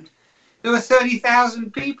performed, there were 30,000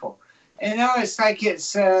 people. It's like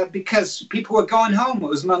it's because people were going home. It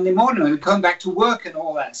was Monday morning and going back to work and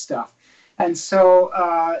all that stuff. And so,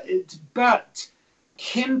 but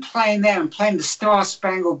him playing there and playing the Star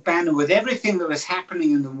Spangled Banner with everything that was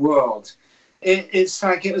happening in the world, it's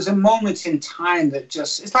like it was a moment in time that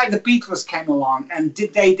just, it's like the Beatles came along, and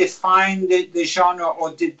did they define the genre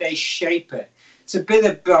or did they shape it? It's a bit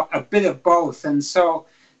of both. And so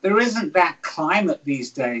there isn't that climate these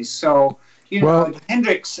days. So,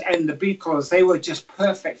 Hendrix and the Beatles, they were just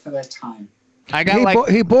perfect for their time.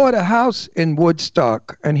 He bought a house in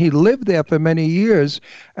Woodstock, and he lived there for many years.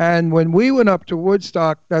 And when we went up to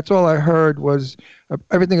Woodstock, that's all I heard was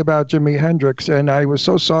everything about Jimi Hendrix. And I was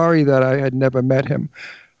so sorry that I had never met him.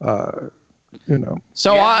 So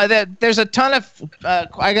there's a ton of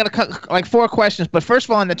I got like 4 questions. But first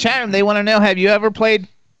of all, in the chat room, they want to know: have you ever played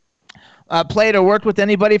or worked with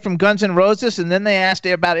anybody from Guns N' Roses? And then they asked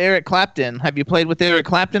about Eric Clapton. Have you played with Eric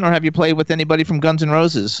Clapton, or have you played with anybody from Guns N'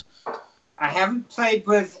 Roses? I haven't played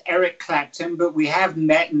with Eric Clapton, but we have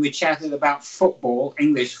met and we chatted about football,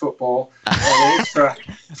 English football,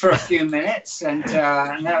 for a few minutes, and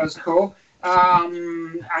that was cool.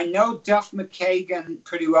 I know Duff McKagan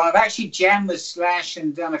pretty well. I've actually jammed with Slash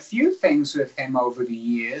and done a few things with him over the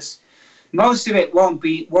years. Most of it won't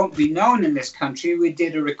be known in this country. We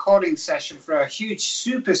did a recording session for a huge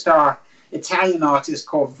superstar Italian artist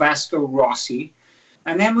called Vasco Rossi.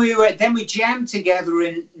 And then we jammed together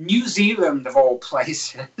in New Zealand, of all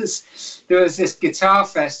places. There was this guitar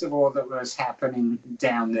festival that was happening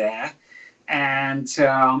down there, and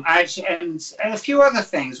a few other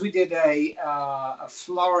things. We did a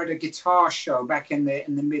Florida guitar show back in the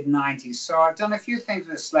mid '90s. So I've done a few things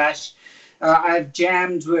with Slash. I've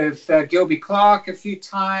jammed with Gilby Clarke a few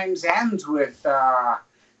times, and with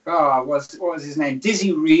what was his name?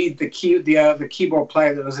 Dizzy Reed, the keyboard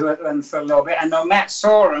player that was with them for a little bit. I know Matt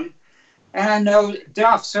Sorum, and I know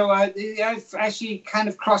Duff. So I've actually kind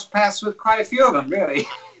of crossed paths with quite a few of them, really.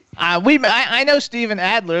 I know Steven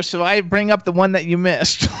Adler, so I bring up the one that you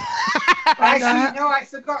missed. Actually, no, I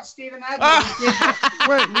forgot Steven Adler.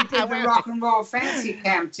 We did the Rock and Roll Fancy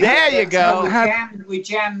Camp together. There you go. So we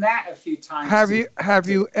jammed that a few times. Have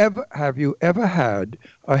you ever had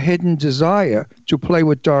a hidden desire to play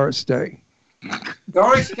with Doris Day?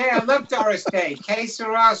 Doris Day, I love Doris Day. Que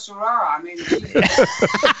sera, sera. I mean,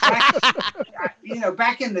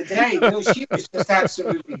 back in the day, she was just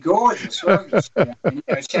absolutely gorgeous, wasn't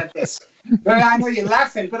she? She had this. But I know you're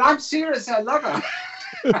laughing, but I'm serious. I love her.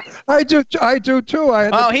 I do too.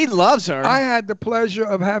 He loves her. I had the pleasure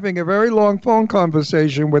of having a very long phone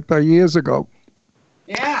conversation with her years ago.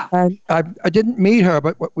 Yeah. And I didn't meet her,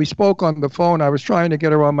 but we spoke on the phone. I was trying to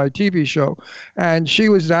get her on my TV show, and she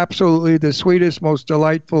was absolutely the sweetest, most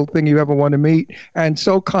delightful thing you ever want to meet, and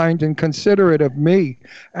so kind and considerate of me,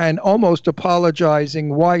 and almost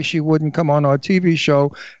apologizing why she wouldn't come on our TV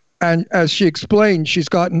show. And as she explained, she's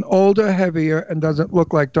gotten older, heavier, and doesn't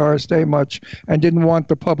look like Doris Day much, and didn't want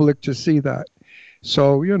the public to see that.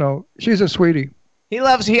 So, she's a sweetie. He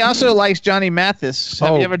also likes Johnny Mathis.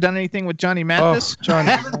 Have you ever done anything with Johnny Mathis?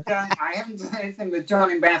 Johnny. I haven't done anything with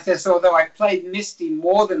Johnny Mathis, although I played Misty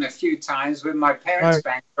more than a few times with my parents'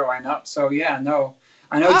 band growing up. So, yeah, no.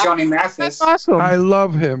 I know Johnny Mathis. That's awesome. I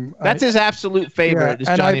love him. That's his absolute favorite, is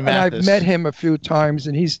Johnny Mathis. And I've met him a few times,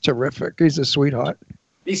 and he's terrific. He's a sweetheart.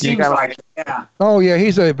 He seems like it, yeah. Oh, yeah,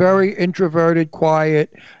 he's a very introverted,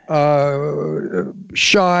 quiet,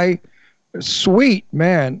 shy, sweet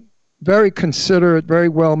man. Very considerate, very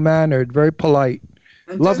well-mannered, very polite.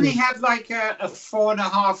 And doesn't he have like a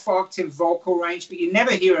 4.5 octave vocal range? But you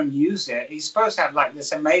never hear him use it. He's supposed to have like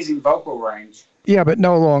this amazing vocal range. Yeah, but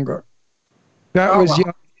no longer.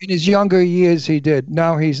 In his younger years, he did.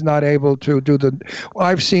 Now he's not able to do the.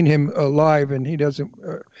 I've seen him live, and he doesn't.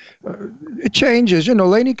 It changes,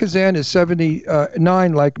 Lainie Kazan is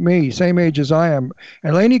 79, like me, same age as I am,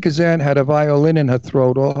 and Lainie Kazan had a violin in her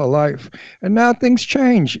throat all her life, and now things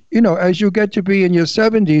change. As you get to be in your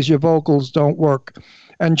 70s, your vocals don't work,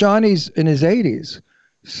 and Johnny's in his 80s,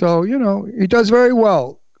 so he does very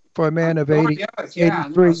well. For a man of 83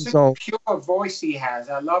 years old. Pure voice he has.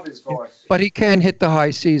 I love his voice. But he can't hit the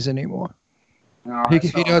high C's anymore. No, he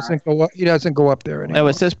doesn't go up. He doesn't go up there anymore. No,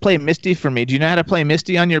 it says play Misty for me. Do you know how to play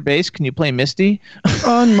Misty on your bass? Can you play Misty?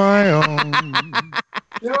 On my own.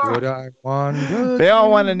 Would I wander? They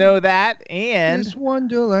all want to know that, and this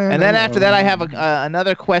wonderland. And then after that, I have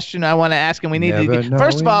another question I want to ask, and we need to.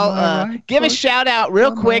 First of all, give a shout out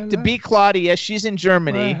real quick to B. Claudia. She's in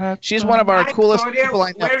Germany. She's one of our coolest people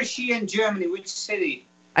I know. Where is she in Germany? Which city?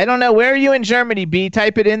 I don't know. Where are you in Germany, B?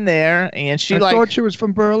 Type it in there, and I thought she was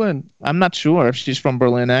from Berlin. I'm not sure if she's from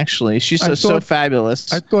Berlin. Actually, she's so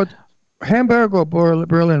fabulous. I thought Hamburg or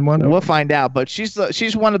Berlin? We'll find out. But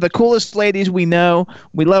she's one of the coolest ladies we know.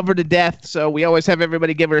 We love her to death. So we always have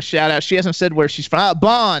everybody give her a shout out. She hasn't said where she's from.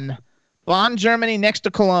 Bonn, Germany, next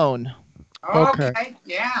to Cologne. Okay.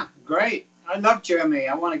 Yeah, great. I love Germany.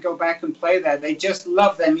 I want to go back and play that. They just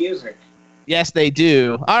love their music. Yes, they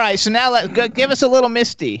do. All right, so now give us a little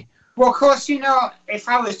Misty. Well, of course, if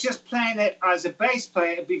I was just playing it as a bass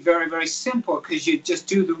player, it'd be very, very simple because you just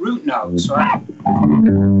do the root notes, right?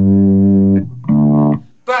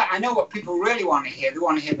 But I know what people really want to hear. They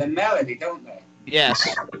want to hear the melody, don't they? Yes.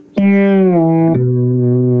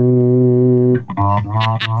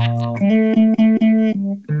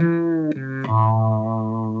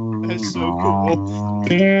 That's so cool.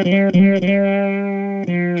 There you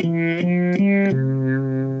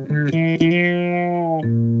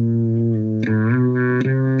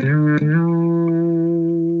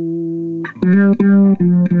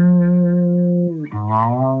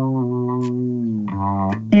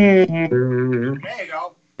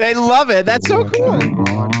go. They love it. That's so cool.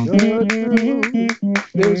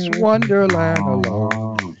 This wonderland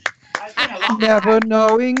alone. Never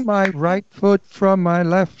knowing my right foot from my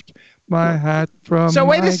left, my hat from So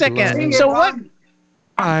wait my a second. glove. So what?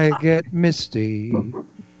 I get misty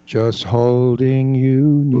just holding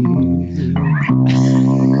you near.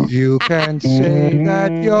 You can say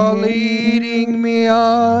that you're leading me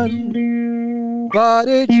on, but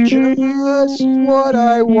it's just what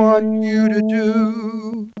I want you to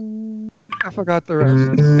do. I forgot the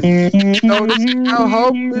rest. Noticing how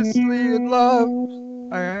hopelessly in love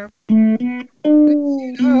I am.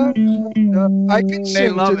 I can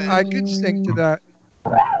sing to that.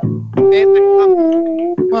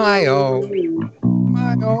 My own.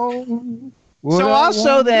 So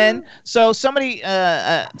also then, somebody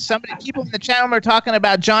people in the channel are talking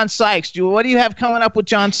about John Sykes. What do you have coming up with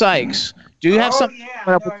John Sykes? Do you have something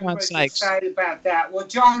coming up with John Sykes? Excited about that. Well,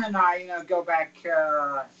 John and I, go back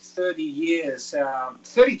 30 years,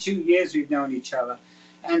 32 years we've known each other,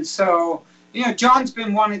 and so John's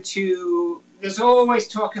been wanting to. There's always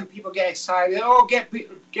talking. People get excited. Oh, get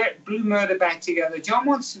Blue Murder back together. John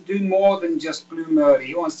wants to do more than just Blue Murder.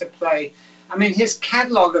 He wants to play. I mean, his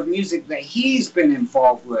catalog of music that he's been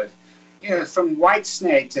involved with, from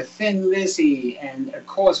Whitesnake to Thin Lizzy, and of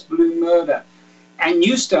course Blue Murder, and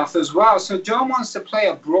new stuff as well. So John wants to play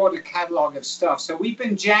a broader catalog of stuff. So we've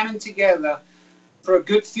been jamming together for a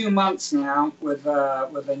good few months now with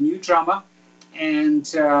a new drummer. And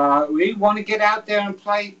we want to get out there and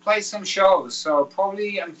play some shows. So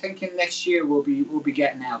probably I'm thinking next year we'll be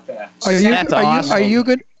getting out there. That's awesome.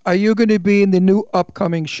 Are you going to be in the new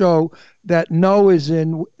upcoming show that No is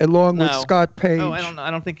in along with Scott Page? No, I don't know.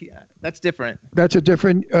 I don't think that's different. That's a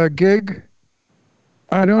different gig.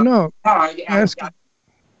 I don't know. Probably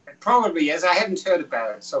is. I haven't heard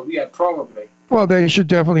about it. So yeah, probably. Well, they should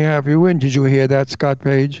definitely have you in. Did you hear that, Scott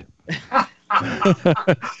Page?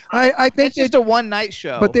 I think it's just a one-night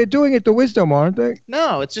show. But they're doing it the Wisdom, aren't they?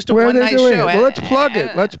 No, it's just a one-night show. Well, let's plug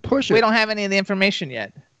it. Let's push it. We don't have any of the information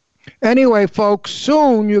yet. Anyway, folks,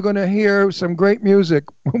 soon you're going to hear some great music.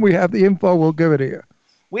 When we have the info, we'll give it to you.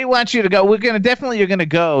 We want you to go. You're going to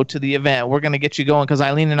go to the event. We're going to get you going because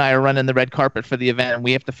Eileen and I are running the red carpet for the event, and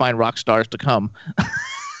we have to find rock stars to come.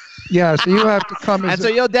 Yeah, so you have to come. So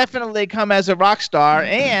you'll definitely come as a rock star.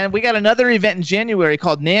 And we got another event in January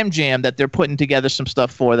called Nam Jam that they're putting together some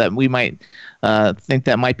stuff for that we might think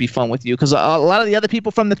that might be fun with you. Because a lot of the other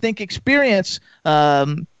people from the Think Experience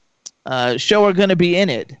show are going to be in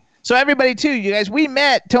it. So everybody, too, you guys, we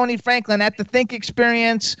met Tony Franklin at the Think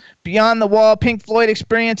Experience, Beyond the Wall, Pink Floyd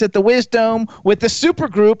Experience at the Wisdom with the super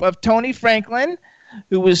group of Tony Franklin,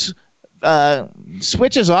 who was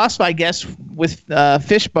switches off, I guess, with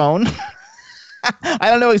Fishbone.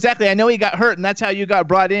 I don't know exactly. I know he got hurt, and that's how you got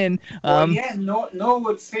brought in.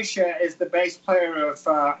 Norwood Fisher is the bass player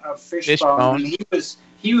of Fishbone. And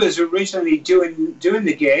he was originally doing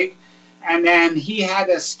the gig, and then he had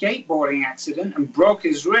a skateboarding accident and broke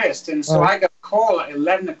his wrist. And so I got a call at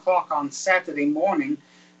 11 o'clock on Saturday morning.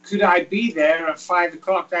 Could I be there at 5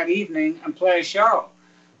 o'clock that evening and play a show?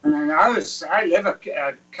 And I live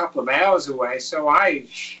a couple of hours away, so I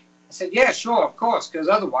said, yeah, sure, of course, because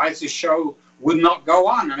otherwise the show would not go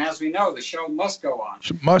on. And as we know, the show must go on.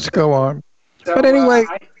 Must go on. So, but anyway,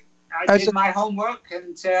 I did my homework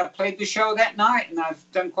and played the show that night, and I've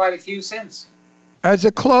done quite a few since. As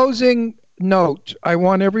a closing note, I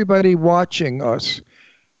want everybody watching us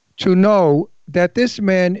to know that this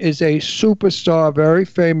man is a superstar, very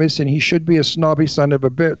famous, and he should be a snobby son of a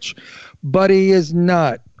bitch. But he is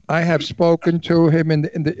not. I have spoken to him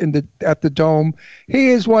at the Dome. He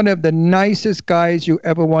is one of the nicest guys you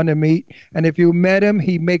ever want to meet. And if you met him,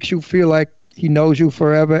 he makes you feel like he knows you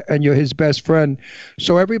forever and you're his best friend.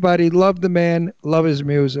 So everybody, love the man, love his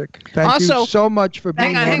music. Thank you so much for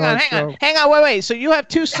being on our show. Hang on, wait. So you have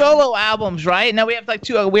 2 solo albums, right? Now we have like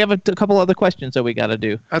 2. We have a couple other questions that we got to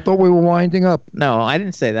do. I thought we were winding up. No, I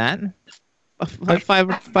didn't say that.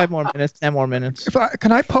 5 more minutes, 10 more minutes.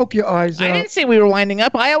 Can I poke your eyes out? I didn't say we were winding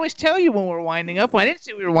up. I always tell you when we're winding up. I didn't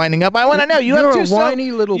say we were winding up. I want to know. You're a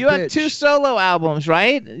whiny little bitch. Have 2 solo albums,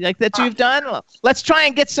 right? Like that you've done. Let's try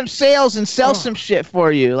and get some sales and sell some shit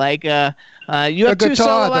for you. Like you have 2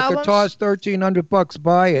 solo albums. The guitar's $1,300.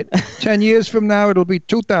 Buy it. 10 years from now, it'll be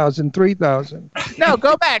 2,000, 3,000. No,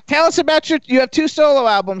 go back. Tell us about you have 2 solo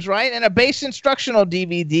albums, right? And a bass instructional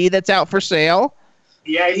DVD that's out for sale.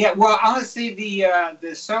 Yeah. Well, honestly,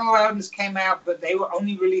 the solo albums came out, but they were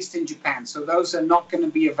only released in Japan, so those are not going to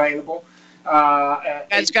be available.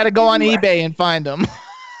 It's got to go on eBay and find them.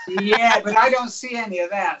 Yeah, but I don't see any of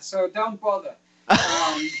that, so don't bother. But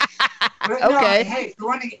no, okay. Hey, if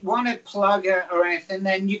you want to plug or anything,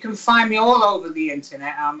 then you can find me all over the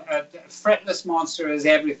internet. Fretless Monster is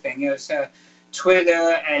everything. It's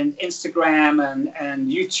Twitter and Instagram and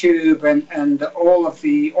YouTube and all the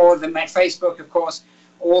Facebook, of course.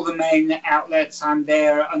 All the main outlets, I'm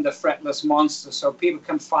there under Fretless Monster, so people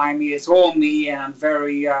can find me. It's all me, and I'm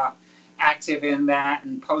very active in that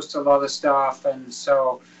and post a lot of stuff. And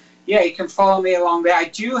so, yeah, you can follow me along there. I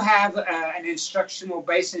do have an fretless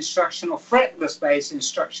bass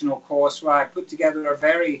instructional course where I put together a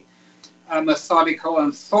very methodical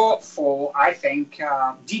and thoughtful, I think,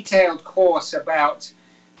 detailed course about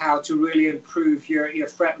how to really improve your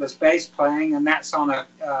fretless bass playing, and that's on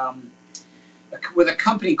with a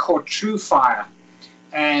company called TrueFire,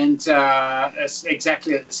 and it's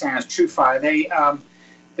exactly as it sounds, TrueFire.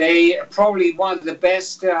 They are probably one of the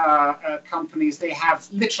best companies. They have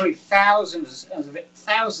literally thousands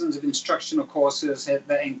of instructional courses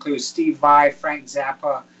that include Steve Vai, Frank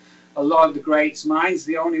Zappa, a lot of the greats. Mine's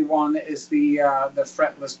the only one that is the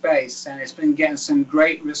fretless bass, and it's been getting some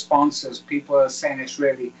great responses. People are saying it's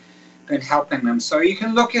really been helping them. So you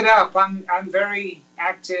can look it up. I'm very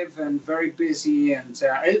active and very busy. And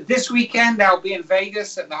this weekend I'll be in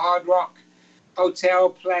Vegas at the Hard Rock Hotel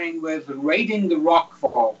playing with Raiding the Rock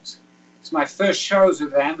Vault. It's my first shows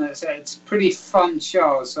with them. It's a pretty fun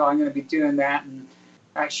show. So I'm going to be doing that and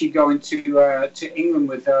actually going to England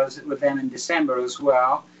with them in December as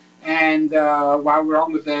well. And while we're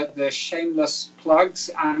on with the shameless plugs,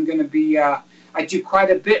 I'm going to be, I do quite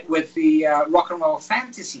a bit with the Rock and Roll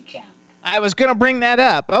Fantasy Camp. I was going to bring that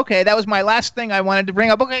up. Okay, that was my last thing I wanted to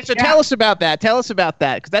bring up. Okay, so tell us about that,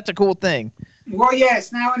 because that's a cool thing. Well, yeah,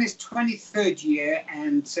 it's now in its 23rd year,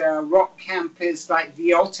 and Rock Camp is like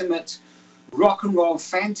the ultimate rock and roll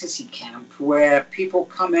fantasy camp where people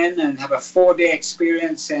come in and have a 4-day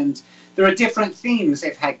experience, and there are different themes.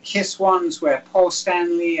 They've had Kiss ones where Paul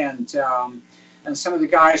Stanley and some of the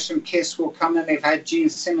guys from Kiss will come in. They've had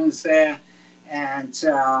Gene Simmons there, and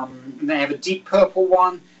they have a Deep Purple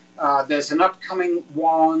one. There's an upcoming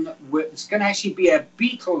one. It's going to actually be a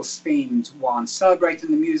Beatles-themed one,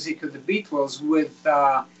 celebrating the music of the Beatles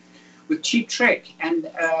with Cheap Trick.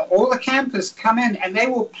 And all the campers come in, and they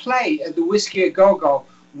will play at the Whiskey A Go-Go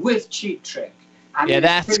with Cheap Trick. I mean,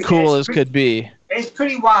 that's cool as could be. It's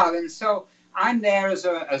pretty wild. And so I'm there as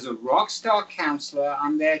a rock star counselor.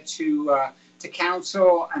 I'm there to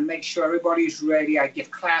counsel and make sure everybody's ready. I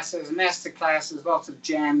give classes, master classes, lots of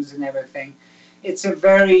jams and everything. It's a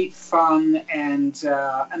very fun and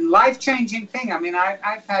life-changing thing. I mean,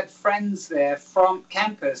 I've had friends there from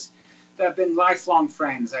campus that have been lifelong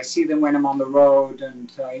friends. I see them when I'm on the road,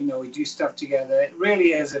 and we do stuff together. It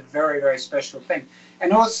really is a very, very special thing.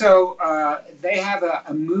 And also, they have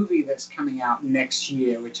a movie that's coming out next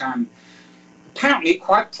year, which I'm apparently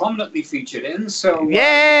quite prominently featured in. So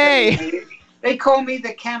yay! They call me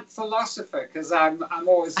the camp philosopher because I'm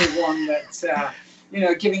always the one that.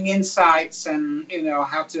 Giving insights and,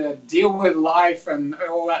 how to deal with life and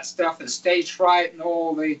all that stuff, and stage fright and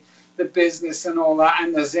all the business and all that,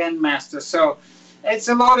 and the Zen master. So it's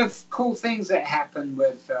a lot of cool things that happen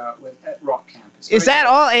at Rock Camp. Is that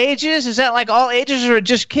all ages? Is that like all ages, or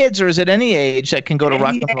just kids, or is it any age that can go to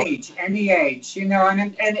Rock Camp? Any age,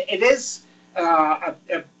 and it is a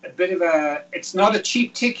bit of it's not a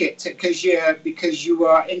cheap ticket because you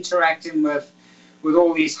are interacting with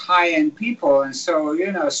all these high-end people, and so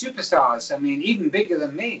superstars. I mean, even bigger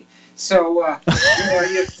than me. So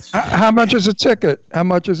How much is a ticket?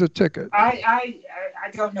 I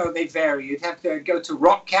don't know. They vary. You'd have to go to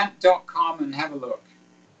rockcamp.com and have a look.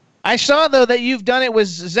 I saw though that you've done it with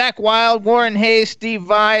Zach Wilde, Warren Hayes, Steve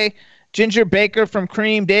Vai, Ginger Baker from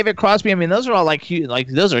Cream, David Crosby. I mean, those are all like huge. Like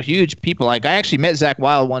those are huge people. Like I actually met Zach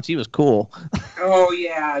Wilde once. He was cool. Oh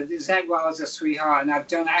yeah, Zach Wilde's a sweetheart, and I've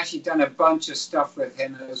actually done a bunch of stuff with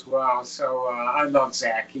him as well. So I love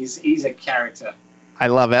Zach. He's a character. I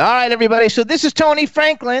love it. All right, everybody. So this is Tony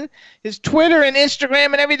Franklin. His Twitter and Instagram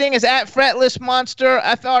and everything is at FretlessMonster,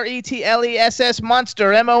 FRETLESS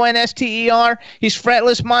Monster, MONSTER. He's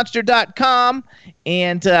fretlessmonster.com.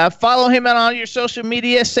 And follow him on all your social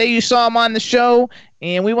media. Say you saw him on the show.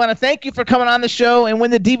 And we want to thank you for coming on the show. And when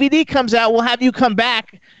the DVD comes out, we'll have you come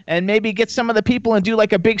back and maybe get some of the people and do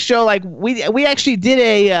like a big show. Like we actually did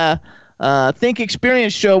a Think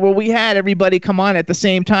Experience show where we had everybody come on at the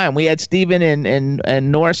same time. We had Steven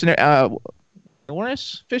and Norris and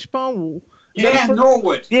Norris Fishbone. Yeah,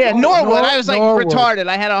 Norwood. Yeah, Norwood. I was like Norwood. retarded.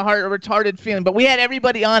 I had a retarded feeling, but we had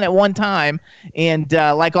everybody on at one time, and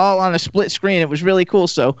like all on a split screen. It was really cool.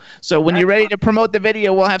 So when you're ready to promote the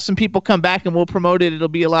video, we'll have some people come back and we'll promote it. It'll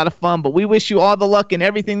be a lot of fun. But we wish you all the luck in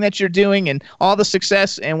everything that you're doing and all the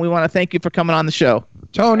success. And we want to thank you for coming on the show.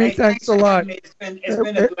 Tony, thanks a lot. It's been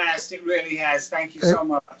a blast. It really has. Thank you so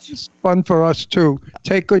much. It's fun for us too.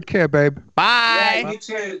 Take good care, babe. Bye. Yeah, you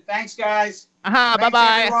too. Thanks, guys.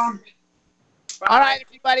 Bye-bye. Everyone. All right,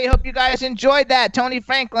 everybody. Hope you guys enjoyed that. Tony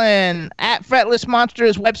Franklin at Fretless Monster.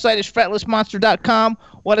 His website is fretlessmonster.com.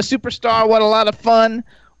 What a superstar. What a lot of fun.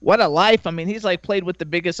 What a life. I mean, he's like played with the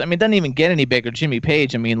biggest. I mean, it doesn't even get any bigger. Jimmy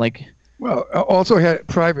Page. I mean, like. Well, also had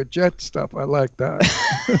private jet stuff. I like that.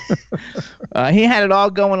 He had it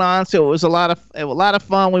all going on, so it was a lot of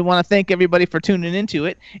fun. We want to thank everybody for tuning into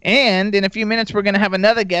it. And in a few minutes, we're going to have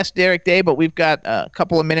another guest, Derek Day, but we've got a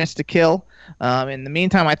couple of minutes to kill. In the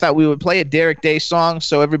meantime, I thought we would play a Derek Day song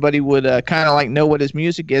so everybody would kind of like know what his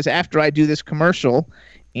music is after I do this commercial.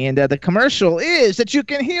 And the commercial is that you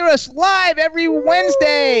can hear us live every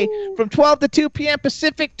Wednesday from 12 to 2 p.m.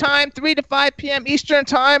 Pacific time, 3 to 5 p.m. Eastern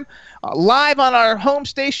time, live on our home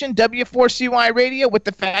station, W4CY Radio, with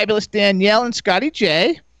the fabulous Danielle and Scotty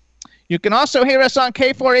J. You can also hear us on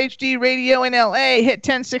K4HD Radio in L.A., Hit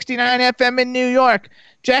 1069 FM in New York,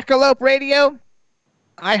 Jackalope Radio,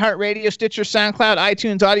 iHeartRadio, Stitcher, SoundCloud,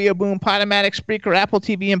 iTunes, Audio Boom, Podomatic, Spreaker, Apple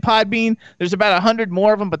TV, and Podbean. There's about 100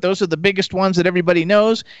 more of them, but those are the biggest ones that everybody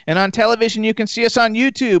knows. And on television, you can see us on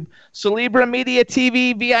YouTube, Celebra Media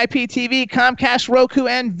TV, VIP TV, Comcast, Roku,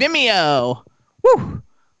 and Vimeo. Woo!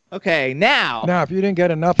 Okay, now, if you didn't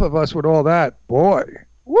get enough of us with all that, boy.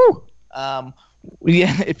 woo!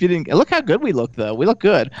 Yeah, if you didn't look how good we look, though. We look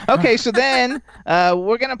good. Okay, so then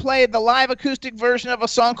we're going to play the live acoustic version of a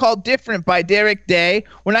song called Different by Derek Day.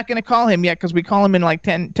 We're not going to call him yet because we call him in like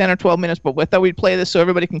 10 or 12 minutes, but we thought we'd play this so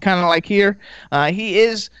everybody can kind of like hear. He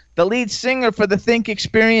is the lead singer for the Think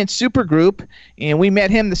Experience supergroup, and we met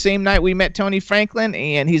him the same night we met Tony Franklin,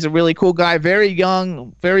 and he's a really cool guy, very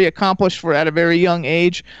young, very accomplished at a very young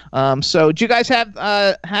age. So do you guys have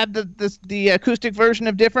the acoustic version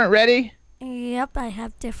of Different ready? Yep, I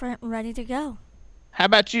have Different ready to go. How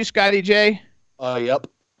about you, Scotty J? Yep.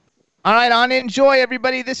 All right, on Enjoy,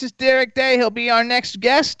 everybody. This is Derek Day. He'll be our next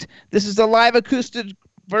guest. This is the live acoustic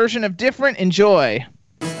version of Different. Enjoy.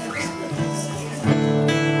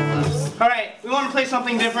 All right, we want to play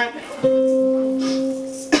something different.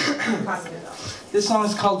 This song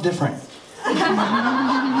is called Different.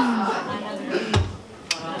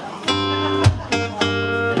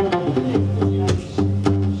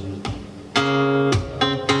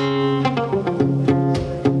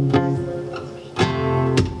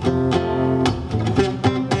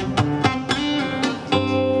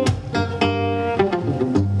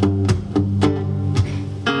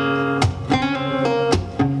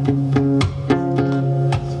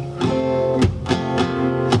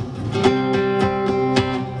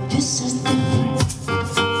 This is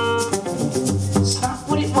different.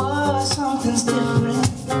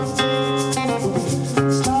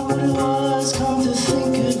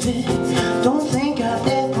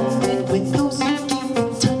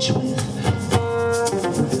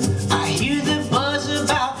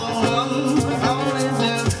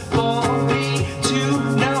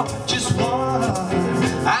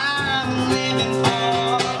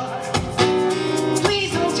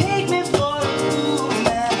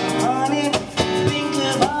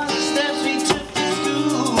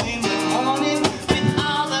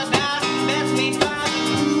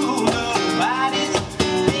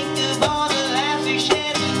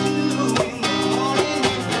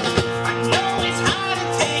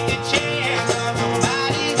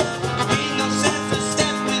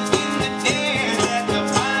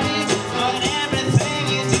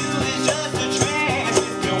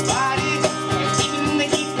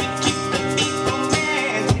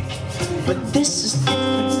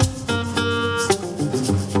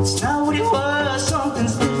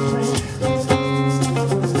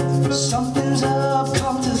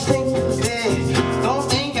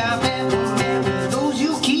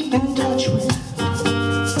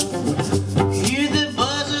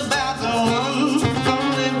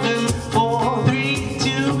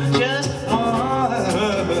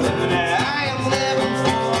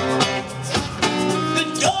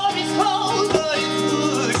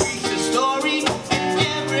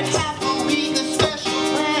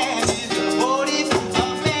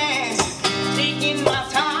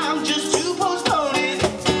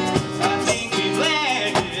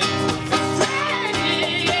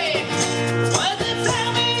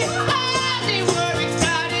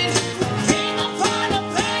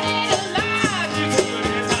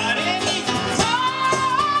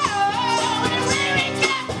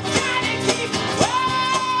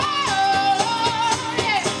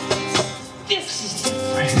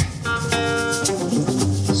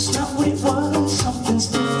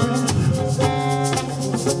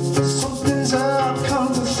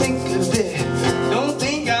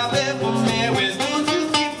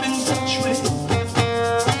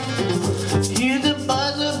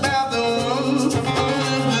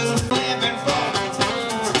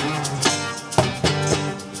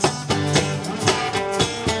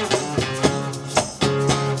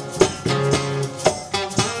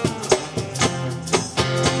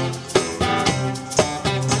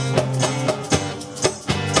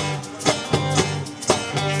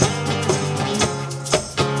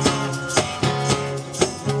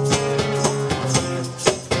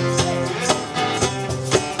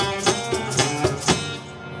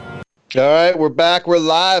 All right, we're back. We're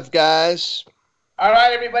live, guys. All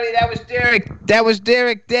right, everybody. That was Derek. That was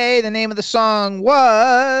Derek Day. The name of the song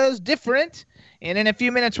was Different. And in a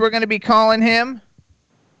few minutes, we're going to be calling him.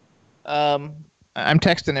 I'm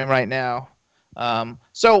texting him right now. Ron,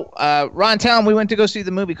 tell him we went to go see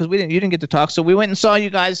the movie because you didn't get to talk. So we went and saw you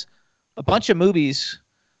guys a bunch of movies.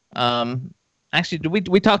 Actually,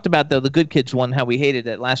 we talked about the Good Kids one, how we hated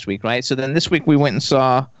it last week, right? So then this week we went and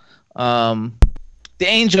saw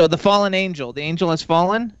the Fallen Angel. The Angel Has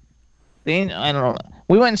Fallen. I don't know.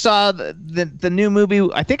 We went and saw the new movie.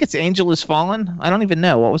 I think it's Angel Has Fallen. I don't even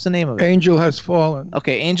know. What was the name of it? Angel Has Fallen.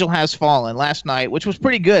 Okay, Angel Has Fallen last night, which was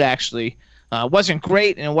pretty good, actually. It wasn't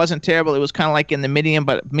great and it wasn't terrible. It was kind of like in the medium,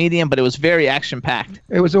 but it was very action-packed.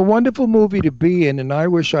 It was a wonderful movie to be in, and I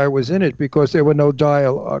wish I was in it because there were no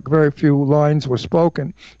dialogue. Very few lines were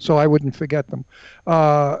spoken, so I wouldn't forget them.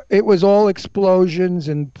 It was all explosions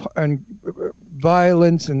and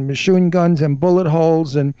violence and machine guns and bullet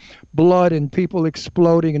holes and blood and people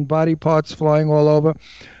exploding and body parts flying all over.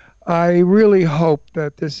 I really hope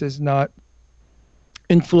that this is not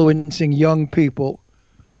influencing young people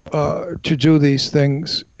to do these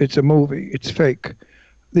things. It's a movie. It's fake.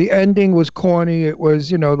 The ending was corny. It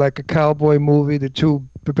was, like a cowboy movie. The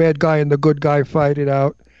bad guy and the good guy fight it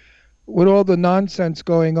out. With all the nonsense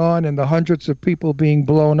going on and the hundreds of people being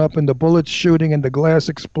blown up and the bullets shooting and the glass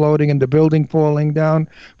exploding and the building falling down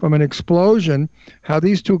from an explosion, how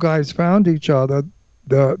these two guys found each other,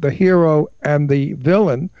 the hero and the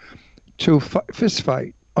villain, to fist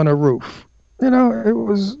fight on a roof. It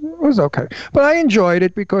was okay. But I enjoyed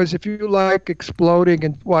it because if you like exploding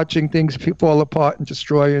and watching things fall apart and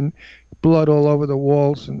destroy and blood all over the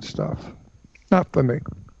walls and stuff, not for me.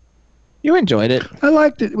 You enjoyed it. I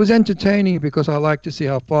liked it. It was entertaining because I like to see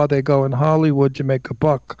how far they go in Hollywood to make a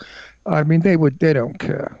buck. I mean, they don't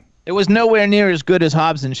care. It was nowhere near as good as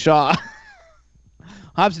Hobbs and Shaw.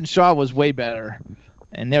 Hobbs and Shaw was way better.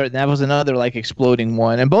 And that was another exploding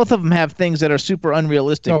one. And both of them have things that are super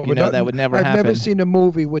unrealistic, that would never happen. I've never seen a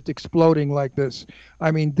movie with exploding like this.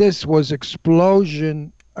 I mean, this was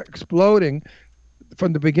exploding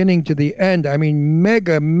from the beginning to the end. I mean,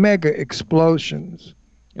 mega explosions.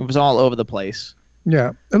 It was all over the place.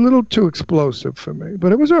 Yeah, a little too explosive for me,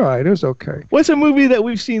 but it was all right. It was okay. What's a movie that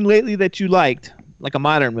we've seen lately that you liked? Like a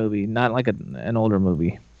modern movie, not like an older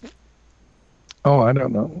movie. Oh, I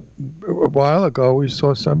don't know. A while ago, we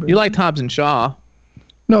saw something. You liked Hobbs and Shaw.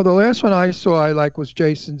 No, the last one I saw I like was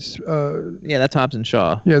Jason's. Yeah, that's Hobbs and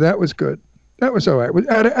Shaw. Yeah, that was good. That was all right.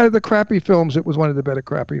 Out of the crappy films, it was one of the better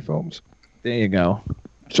crappy films. There you go.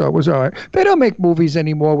 So it was all right. They don't make movies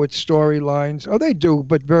anymore with storylines. Oh, they do,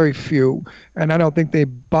 but very few. And I don't think they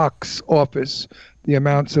box office the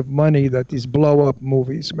amounts of money that these blow-up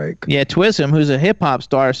movies make. Yeah, Twism, who's a hip-hop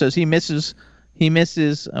star, says he misses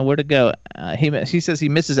where to go. He says he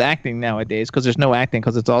misses acting nowadays because there's no acting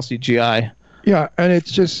because it's all CGI. Yeah, and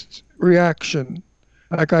it's just reaction.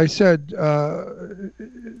 Like I said,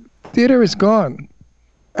 theater is gone.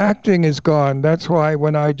 Acting is gone. That's why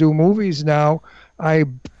when I do movies now, I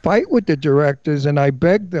fight with the directors and I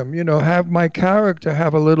beg them, have my character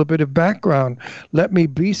have a little bit of background. Let me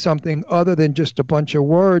be something other than just a bunch of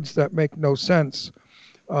words that make no sense.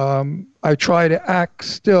 I try to act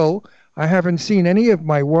still. I haven't seen any of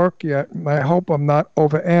my work yet. I hope I'm not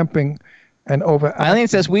overamping and overacting. Eileen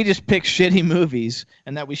says we just pick shitty movies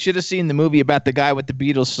and that we should have seen the movie about the guy with the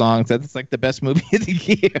Beatles songs. That's like the best movie of the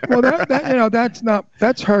year. Well,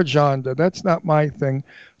 that's her genre. That's not my thing.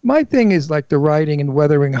 My thing is like the writing in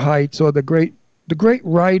Wuthering Heights or the great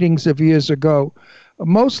writings of years ago,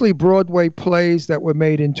 mostly Broadway plays that were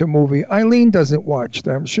made into movie. Eileen doesn't watch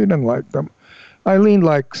them. She didn't like them. Eileen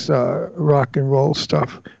likes rock and roll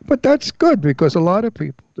stuff, but that's good because a lot of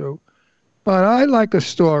people do. But I like a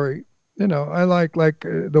story. I like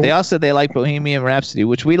They all said they like Bohemian Rhapsody,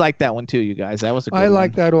 which we like that one too, you guys. That was a good one. I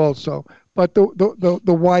like that also. But the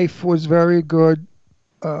wife was very good.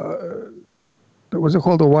 Was it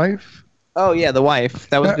called The Wife? Oh yeah, The Wife.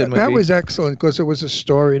 That was a good movie. That was excellent because it was a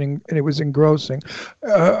story and it was engrossing.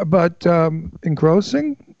 But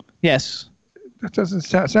engrossing? Yes. That doesn't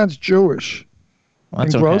sounds Jewish. Well,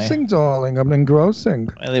 that's engrossing, okay. Darling. I'm engrossing.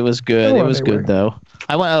 Well, it was good. It was good though.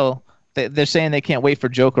 They're saying they can't wait for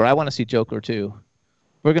Joker. I want to see Joker too.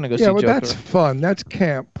 We're gonna go see Joker. Yeah, well, that's fun. That's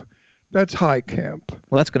camp. That's high camp.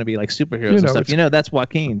 Well, that's gonna be like superheroes and stuff. That's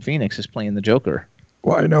Joaquin Phoenix is playing the Joker.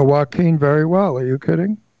 Well, I know Joaquin very well. Are you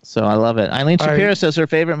kidding? So I love it. Eileen Shapiro says her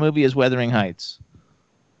favorite movie is Wuthering Heights.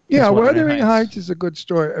 Yeah, Wuthering Heights is a good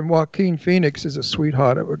story, and Joaquin Phoenix is a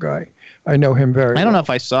sweetheart of a guy. I know him very well. I don't know if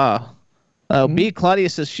I saw. B. Claudia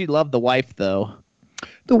says she loved The Wife, though.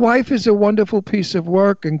 The Wife is a wonderful piece of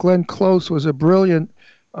work, and Glenn Close was a brilliant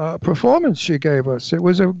performance she gave us. It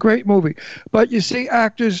was a great movie. But you see,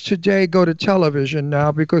 actors today go to television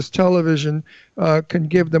now because television can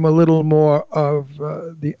give them a little more of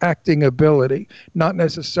the acting ability, not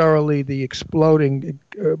necessarily the exploding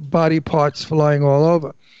body parts flying all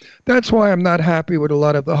over. That's why I'm not happy with a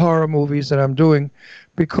lot of the horror movies that I'm doing,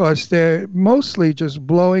 because they're mostly just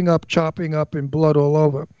blowing up, chopping up, and blood all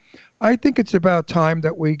over. I think it's about time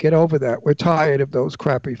that we get over that. We're tired of those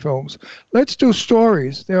crappy films. Let's do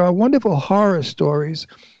stories. There are wonderful horror stories.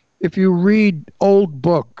 If you read old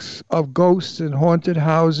books of ghosts and haunted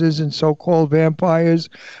houses and so-called vampires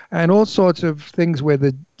and all sorts of things where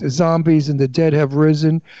the zombies and the dead have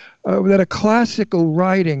risen, that are classical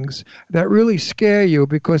writings that really scare you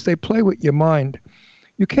because they play with your mind.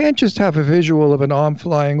 You can't just have a visual of an arm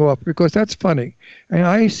flying off because that's funny. And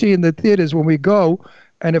I see in the theaters when we go,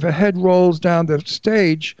 and if a head rolls down the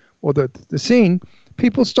stage or the scene,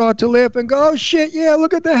 people start to laugh and go, oh, shit, yeah,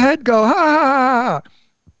 look at the head go, ha, ha, ha, ha.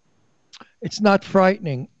 It's not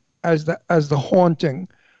frightening as the Haunting,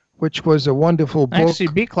 which was a wonderful book. Actually,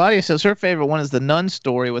 B. Claudia says her favorite one is The Nun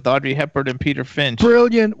Story with Audrey Hepburn and Peter Finch.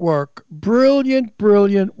 Brilliant work. Brilliant,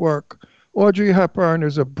 brilliant work. Audrey Hepburn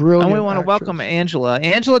is a brilliant And we want to actress. welcome Angela.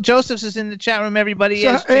 Angela Josephs is in the chat room, everybody. So,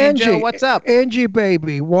 Yes, Jane Doe, what's up? Angie,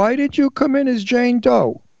 baby, why did you come in as Jane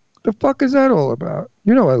Doe? The fuck is that all about?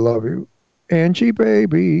 You know I love you. Angie,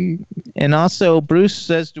 baby. And also, Bruce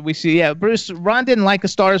says, do we see? Yeah, Bruce, Ron didn't like A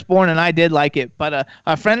Star is Born, and I did like it. But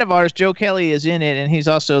a friend of ours, Joe Kelly, is in it, and he's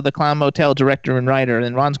also the Clown Motel director and writer,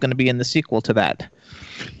 and Ron's going to be in the sequel to that.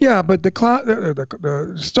 Yeah, but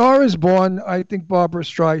the Star is Born, I think Barbara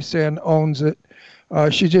Streisand owns it.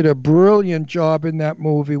 She did a brilliant job in that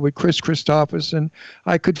movie with Chris Christopherson.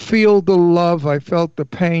 I could feel the love. I felt the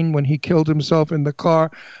pain when he killed himself in the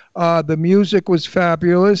car. The music was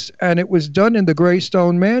fabulous, and it was done in the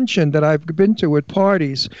Greystone Mansion that I've been to at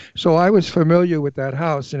parties. So I was familiar with that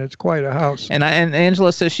house, and it's quite a house. And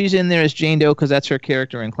Angela says she's in there as Jane Doe because that's her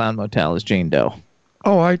character in Clown Motel is Jane Doe.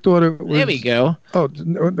 Oh, I thought it was... There we go. Oh,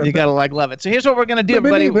 you got to love it. So here's what we're going to do,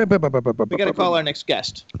 everybody. We got to call our next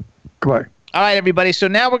guest. Goodbye. All right, everybody. So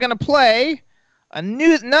now we're going to play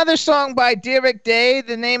another song by Derek Day.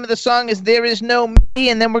 The name of the song is There Is No Me,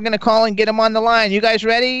 and then we're going to call and get him on the line. You guys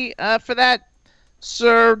ready for that?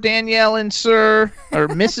 Sir Danielle and Sir, or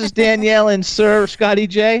Mrs. Danielle and Sir Scotty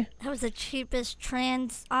J? That was the cheapest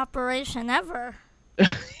trans operation ever.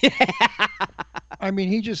 I mean,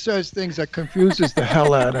 he just says things that confuses the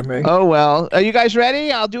hell out of me. Oh, well. Are you guys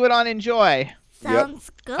ready? I'll do it on Enjoy.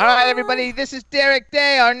 Sounds good. All right, everybody. This is Derek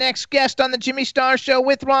Day, our next guest on the Jimmy Star Show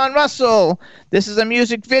with Ron Russell. This is a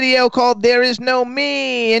music video called There Is No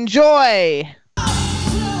Me. Enjoy.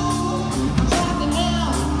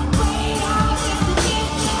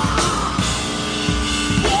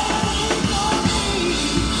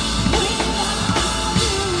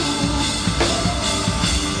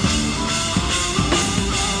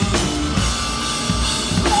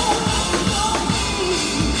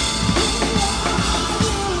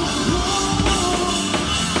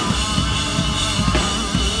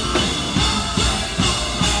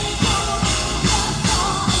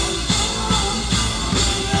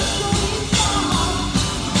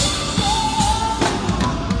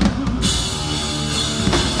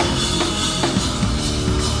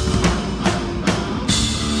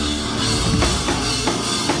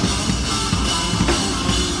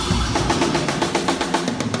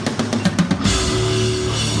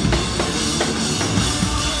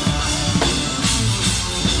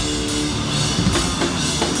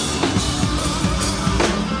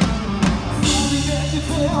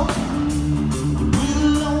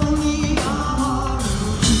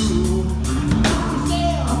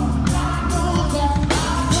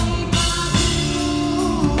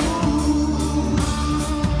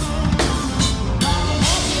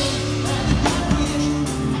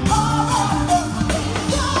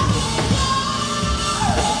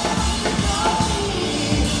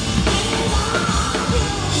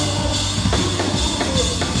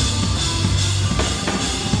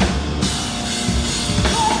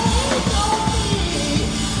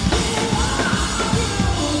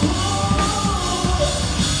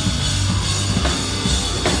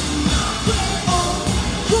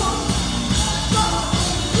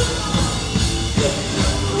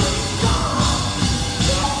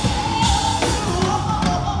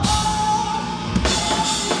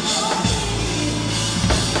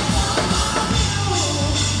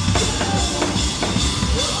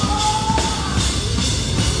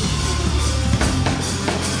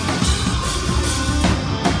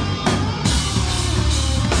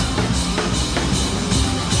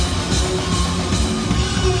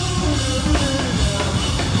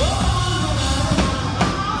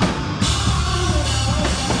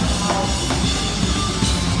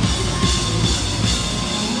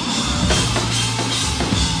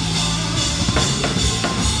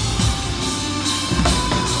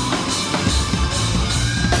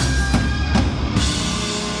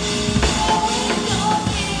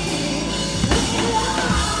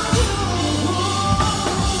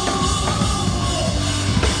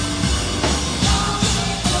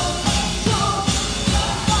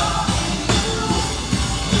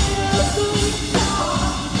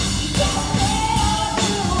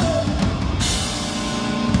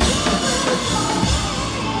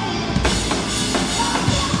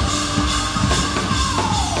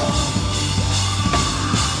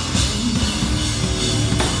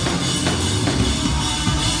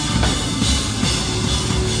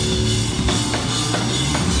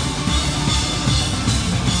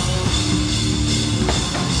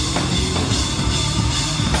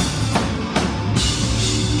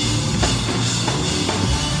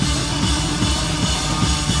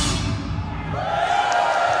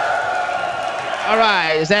 All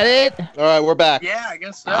right, is that it? All right, we're back. Yeah, I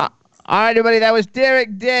guess so. All right, everybody, that was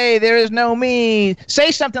Derek Day. There is no me.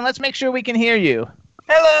 Say something. Let's make sure we can hear you.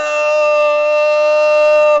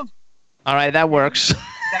 Hello. All right, that works.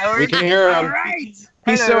 We can hear him. All right.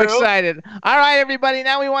 He's so excited. All right, everybody,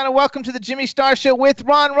 now we want to welcome to the Jimmy Star Show with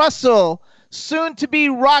Ron Russell, soon-to-be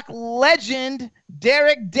rock legend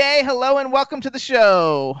Derek Day. Hello and welcome to the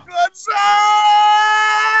show. What's up?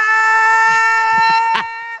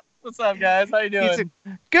 What's up, guys? How you doing?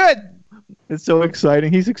 Good. It's so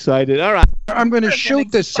exciting. He's excited. All right. I'm going to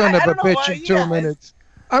shoot this son of a bitch in 2 minutes.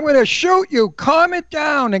 I'm going to shoot you. Calm it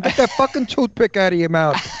down and get that fucking toothpick out of your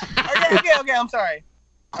mouth. Okay. I'm sorry.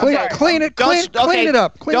 Clean it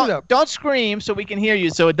up. Don't scream so we can hear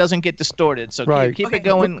you so it doesn't get distorted. So right. keep it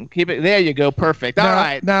going. Keep it. There you go. Perfect. All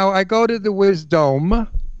right. Now I go to the Wisdom.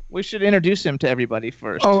 We should introduce him to everybody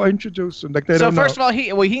first. Oh, introduce him. Like they don't know. First of all,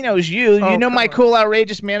 he knows you. You know my cool,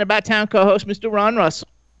 outrageous man about town co-host, Mr. Ron Russell.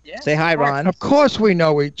 Yes, say hi, Ron. Of course we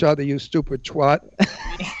know each other, you stupid twat.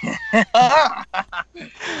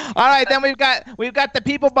 All right, then we've got the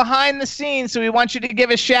people behind the scenes, so we want you to give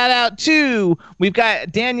a shout out to. We've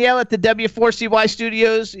got Danielle at the W4CY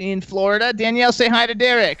Studios in Florida. Danielle, say hi to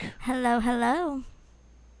Derek. Hello.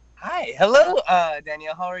 Hi. Hello,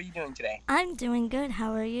 Danielle. How are you doing today? I'm doing good.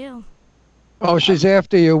 How are you? Oh, she's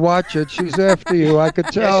after you. Watch it. She's after you. I could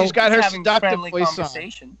tell. Yeah, she's got her having seductive friendly voice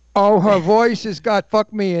conversation. Oh, her voice has got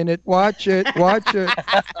fuck me in it. Watch it.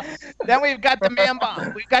 Then we've got the man.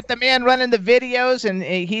 We've got the man running the videos, and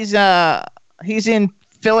he's in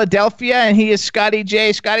Philadelphia, and he is Scotty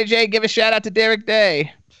J. Scotty J, give a shout out to Derek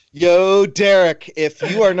Day. Yo, Derek, if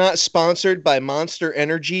you are not sponsored by Monster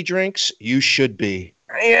Energy drinks, you should be.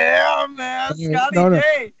 Yeah, man.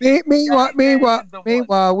 Scotty J. Meanwhile,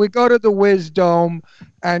 we go to the Wisdom,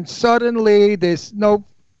 and suddenly there's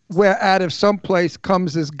nowhere out of someplace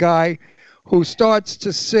comes this guy who starts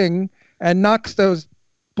to sing and knocks those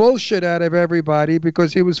bullshit out of everybody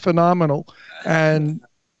because he was phenomenal. And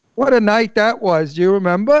what a night that was. Do you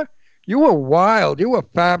remember? You were wild. You were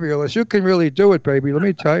fabulous. You can really do it, baby. Let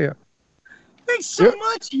me tell you. Thanks so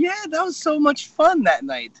much. Yeah, that was so much fun that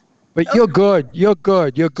night. But you're good. You're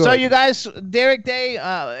good. So you guys, Derek Day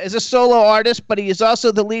is a solo artist, but he is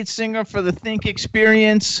also the lead singer for the Think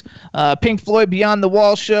Experience, Pink Floyd Beyond the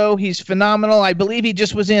Wall show. He's phenomenal. I believe he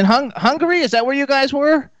just was in Hungary. Is that where you guys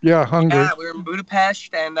were? Yeah, Hungary. Yeah, we were in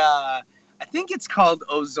Budapest, and I think it's called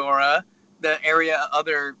Ozora, the area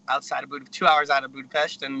outside of 2 hours out of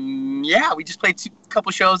Budapest. And yeah, we just played a couple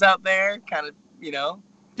shows out there, kind of,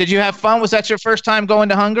 Did you have fun? Was that your first time going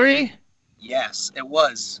to Hungary? Yes, it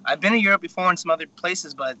was. I've been to Europe before and some other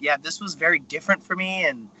places, but yeah, this was very different for me.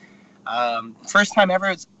 And first time ever,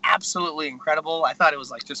 it's absolutely incredible. I thought it was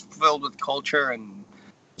like just filled with culture and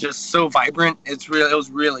just so vibrant. It was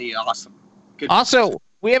really awesome. Good. Also,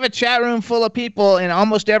 we have a chat room full of people, and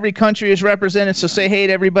almost every country is represented. So say hey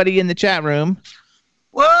to everybody in the chat room.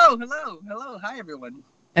 Whoa! Hello! Hi, everyone.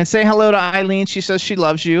 And say hello to Eileen. She says she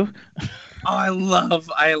loves you. Oh, I love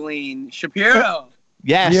Eileen Shapiro.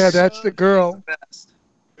 Yes. Yeah, that's the girl.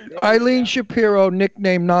 Eileen Shapiro,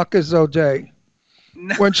 nicknamed Nakazo.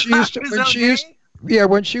 When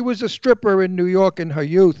she was a stripper in New York in her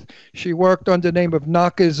youth, she worked under the name of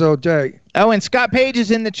Nakazo. Oh, and Scott Page is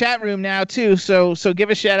in the chat room now too. So give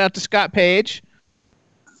a shout out to Scott Page.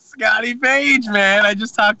 Scotty Page, man. I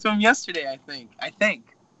just talked to him yesterday, I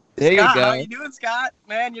think. There Scott, you go. How you doing, Scott?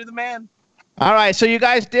 Man, you're the man. All right, so you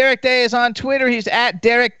guys, Derek Day is on Twitter. He's at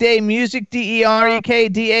Derek Day Music,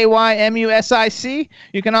 DerekDayMusic.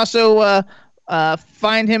 You can also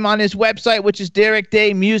find him on his website, which is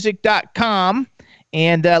DerekDayMusic.com.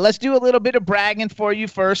 And let's do a little bit of bragging for you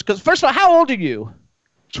first. Because first of all, how old are you?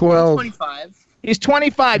 12. 25. He's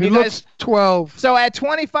 25. He you looks guys, 12. So at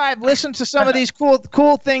 25, listen to some of these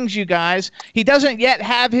cool things, you guys. He doesn't yet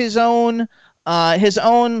have his own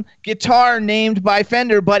guitar named by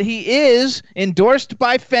Fender, but he is endorsed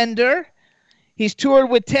by Fender. He's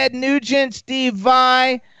toured with Ted Nugent, Steve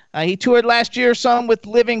Vai. He toured last year some with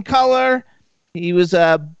Living Colour. He was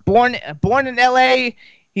born in L.A.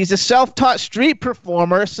 He's a self-taught street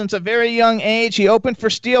performer since a very young age. He opened for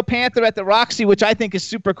Steel Panther at the Roxy, which I think is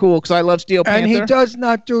super cool because I love Steel Panther. And he does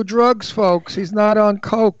not do drugs, folks. He's not on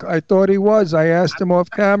coke. I thought he was. I asked him off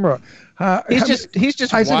camera. He's just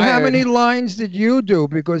I said, wired. how many lines did you do?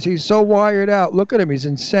 Because he's so wired out. Look at him. He's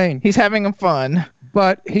insane. He's having fun.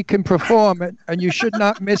 But he can perform it, and you should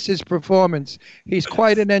not miss his performance. He's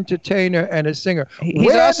quite an entertainer and a singer.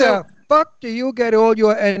 fuck do you get all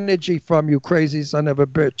your energy from, you crazy son of a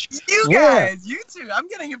bitch? You guys, you two. I'm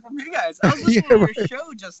getting it from you guys. I was listening to your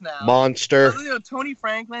show just now. Monster. I was listening to Tony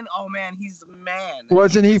Franklin. Oh man, he's the man.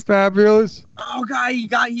 Wasn't he fabulous? Oh god,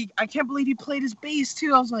 I can't believe he played his bass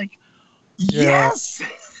too. I was like, Yeah. yes.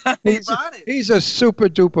 He brought it. He's a super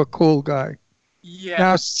duper cool guy. Yeah.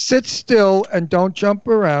 Now sit still and don't jump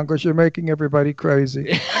around because you're making everybody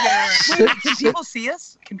crazy. Wait, can people see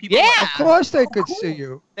us? Can people? Yeah. Of course they could see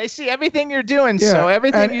you. They see everything you're doing, Yeah. so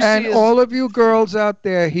everything you and see is... all of you girls out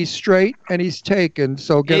there, he's straight and he's taken,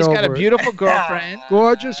 so get He's over got a it. beautiful girlfriend.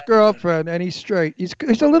 Gorgeous girlfriend, and he's straight. He's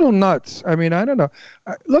a little nuts. I mean, I don't know.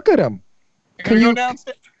 Look at him. I gotta go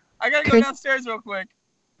downstairs. I gotta go downstairs real quick.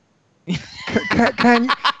 Is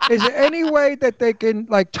there any way that they can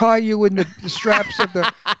like tie you in the straps of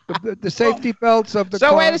the safety belts of the So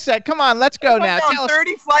car? wait a sec. Come on, let's go I now. went down Tell us.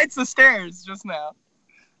 30 flights of stairs just now.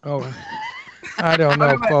 Oh, I don't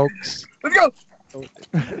know, folks. Let's go.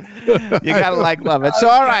 You gotta like love it. So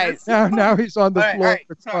all right. Now he's on the All right, floor all of right,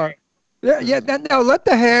 the sorry. car. Yeah. Now let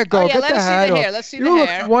the hair go. Oh, yeah, Get let the us see hat the off. hair. Let's see You the look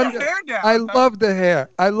hair. wonderful. Hair down, I huh? love the hair.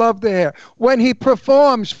 I love the hair. When he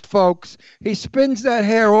performs, folks, he spins that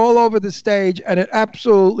hair all over the stage, and it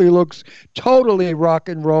absolutely looks totally rock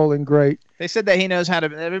and roll and great. They said that he knows how to.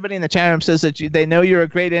 Everybody in the chat room says that they know you're a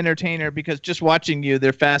great entertainer because just watching you,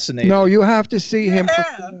 they're fascinated. No, you have to see him Yeah.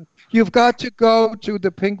 perform. You've got to go to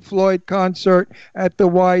the Pink Floyd concert at the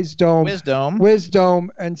Wisdom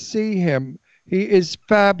and see him. He is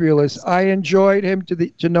fabulous. I enjoyed him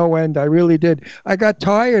to no end. I really did. I got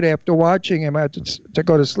tired after watching him. I had to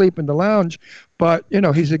go to sleep in the lounge, but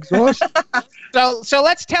he's exhausted. So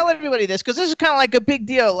let's tell everybody this because this is kind of like a big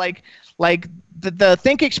deal. Like the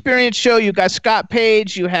Think Experience show. You got Scott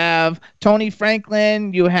Page. You have Tony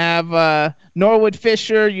Franklin. You have Norwood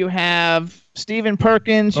Fisher. You have Stephen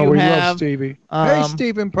Perkins. We You love have Stevie. Hey,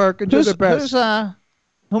 Stephen Perkins, you're the best.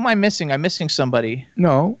 Who am I missing? I'm missing somebody.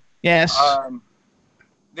 No. Yes.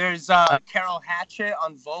 There's Carol Hatchett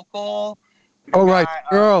on vocal. Oh, right.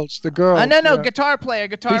 The girls. No, yeah. guitar player.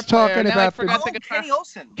 He's talking Now about I forgot the guitar. Kenny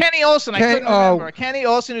Olsen. Kenny Olsen. I couldn't remember. Kenny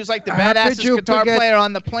Olsen, who's like the badassest guitar player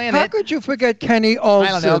on the planet. How could you forget Kenny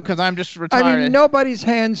Olsen? I don't know, because I'm just retired. I mean, nobody's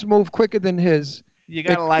hands move quicker than his. You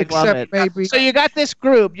gotta love it. Maybe. So you got this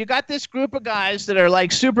group. You got this group of guys that are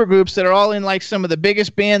like super groups that are all in like some of the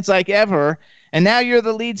biggest bands like ever. And now you're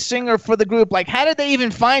the lead singer for the group. Like, how did they even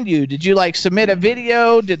find you? Did you like submit a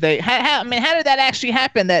video? Did they? How did that actually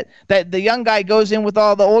happen? That the young guy goes in with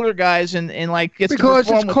all the older guys and like gets because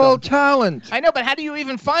to perform it's called them? talent. I know, but how do you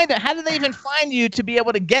even find it? How do they even find you to be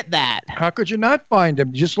able to get that? How could you not find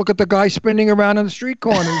him? Just look at the guy spinning around in the street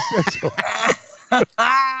corners.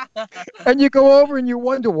 And you go over and you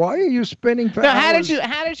wonder, why are you spinning for No, hours?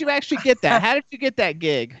 how did you actually get that? How did you get that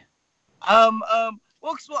gig? Well,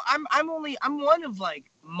 I'm one of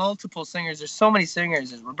like multiple singers. There's so many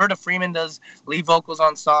singers. Roberta Freeman does lead vocals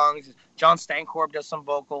on songs. John Stancorp does some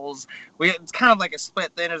vocals. It's kind of like a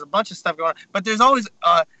split. Then there's a bunch of stuff going on. But there's always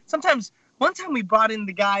sometimes. One time we brought in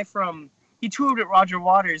the guy he toured with Roger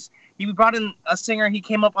Waters. We brought in a singer. He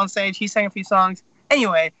came up on stage. He sang a few songs.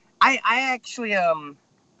 Anyway, I actually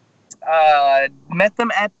met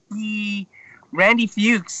them at the Randy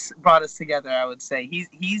Fuchs brought us together. I would say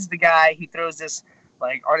he's the guy. He throws this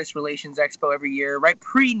like artist relations expo every year, right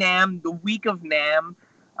pre-NAMM, the week of NAMM.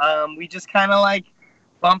 We just kind of like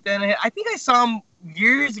bumped in. I think I saw him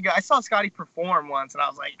years ago. I saw Scotty perform once, and I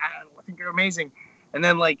was like, I think you're amazing. And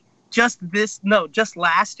then like just this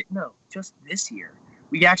year,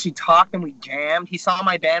 we actually talked and we jammed. He saw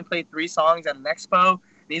my band play 3 songs at an expo, and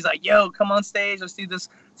he's like, "Yo, come on stage, let's do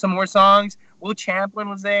some more songs." Will Champlin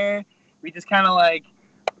was there. We just kind of like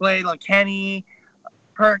played like Kenny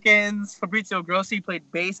Perkins. Fabrizio Grossi played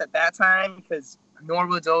bass at that time because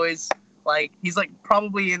Norwood's always like, he's like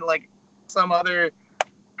probably in like some other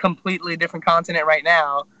completely different continent right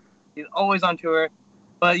now. He's always on tour.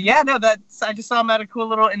 But yeah, no, I just saw him at a cool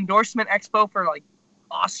little endorsement expo for like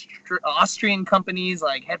Austrian companies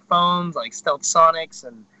like headphones, like Stealth Sonics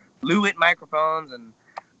and Lewitt microphones and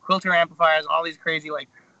Quilter amplifiers, all these crazy like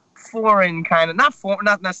foreign kind of,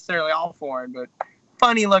 not necessarily all foreign, but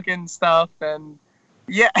funny looking stuff. And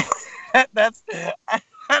yeah, that's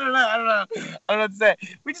I don't know what to say.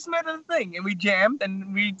 We just made it a thing and we jammed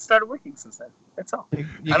and we started working since then. That's all. You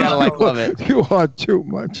gotta like love it. You are too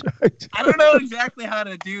much. I don't know exactly how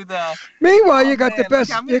to do the. Meanwhile, you got the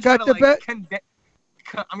best. Okay, you got the best.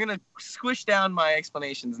 I'm gonna squish down my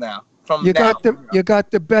explanations now. You got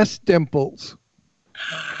the best dimples.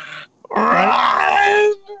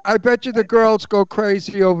 Right? I bet you the girls go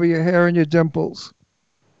crazy over your hair and your dimples.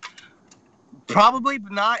 Probably,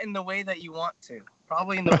 but not in the way that you want to.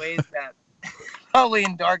 Probably in the ways that, probably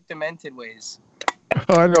in dark, demented ways.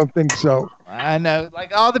 I don't think so. I know.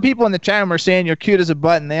 Like all the people in the chat room are saying you're cute as a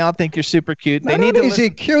button. They all think you're super cute. They Not need to only is he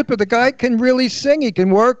listen. cute, but the guy can really sing. He can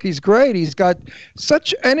work. He's great. He's got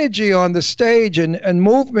such energy on the stage and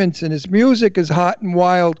movements, and his music is hot and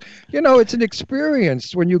wild. You know, it's an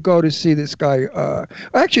experience when you go to see this guy.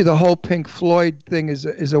 Actually, the whole Pink Floyd thing is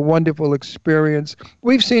a wonderful experience.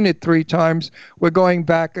 We've seen it 3 times. We're going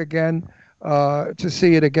back again to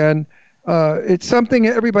see it again. It's something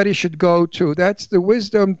everybody should go to. That's the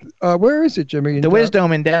Wisdom. Where is it, Jimmy? The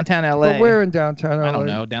Wisdom in downtown LA. But where in downtown LA? I don't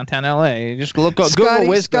know. Downtown LA. Just Google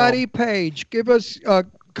Wisdom. Scotty Page, give us.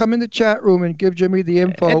 Come in the chat room and give Jimmy the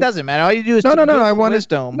info. It doesn't matter. All you do is no. I want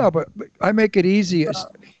Wisdom. No, but I make it easy.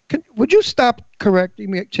 Would you stop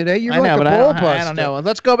correcting me today? You're I know, like but a ball buster. I don't know.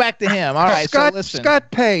 Let's go back to him. All right. Scott, so listen.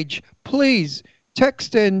 Scott Page, please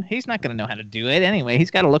text in. He's not going to know how to do it anyway.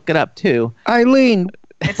 He's got to look it up too. Eileen,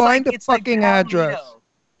 It's find like, the it's like fucking Palmetto. address.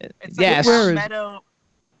 It's Yes. like Where is- Palmetto,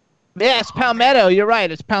 Yes, Palmetto. You're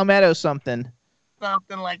right. It's Palmetto something.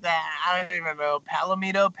 something like that. I don't even know.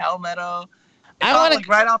 Palmetto. It's I all, wanna- like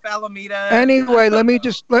right off Alameda. Anyway, let me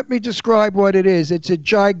describe what it is. It's a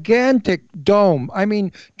gigantic dome. I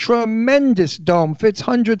mean, tremendous dome. Fits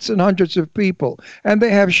hundreds and hundreds of people. And they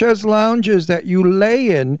have chaise lounges that you lay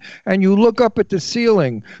in and you look up at the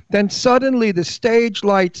ceiling. Then suddenly the stage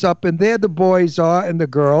lights up and there the boys are and the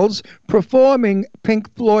girls performing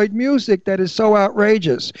Pink Floyd music that is so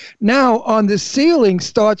outrageous. Now on the ceiling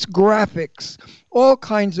starts graphics. All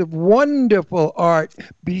kinds of wonderful art,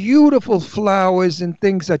 beautiful flowers and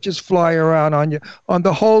things that just fly around on you, on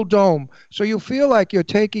the whole dome. So you feel like you're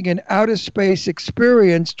taking an outer space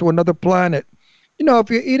experience to another planet. You know,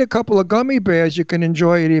 if you eat a couple of gummy bears, you can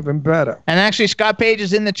enjoy it even better. And actually, Scott Page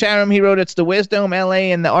is in the chat room. He wrote it's the Wisdom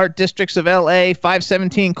LA in the art districts of LA,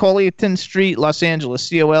 517 Colyton Street, Los Angeles,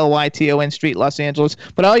 Colyton Street, Los Angeles.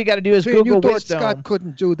 But all you got to do is See, Google you thought Wisdom. Scott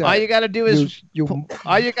couldn't do that. All you got to do is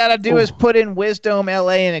all you got to do Oh. is put in Wisdom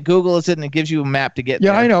LA and it Googles it and it gives you a map to get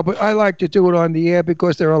Yeah, there. I know, but I like to do it on the air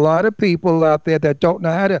because there are a lot of people out there that don't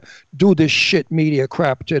know how to do this shit media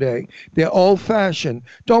crap today. They're old-fashioned.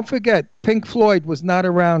 Don't forget, Pink Floyd was not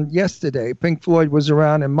around yesterday. Pink Floyd was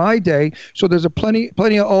around in my day, so there's plenty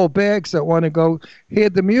of old bags that want to go hear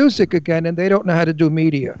the music again, and they don't know how to do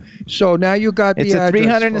media. So now you got It's the a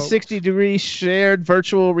address, 360-degree shared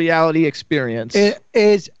virtual reality experience. It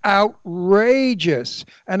is outrageous.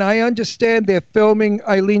 And I understand they're filming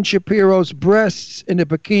Eileen Shapiro's breasts in a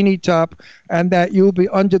bikini top and that you'll be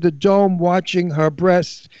under the dome watching her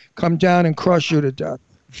breasts come down and crush you to death.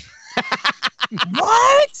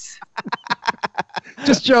 What?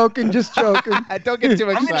 Just joking. Don't get too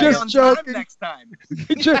I'm excited. gonna be Just on joking. time next time.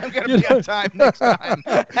 I'm going to be on time next time.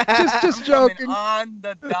 Just I'm joking. coming on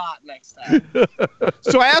the dot next time.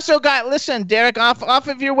 So I also got, listen, Derek, off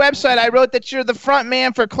of your website, I wrote that you're the front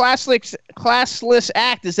man for Classless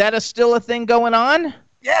Act. Is that still a thing going on?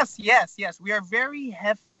 Yes. We are very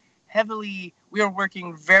heavily. We are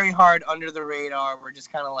working very hard under the radar. We're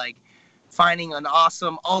just kind of like finding an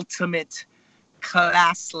awesome, ultimate,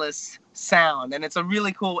 classless sound, and it's a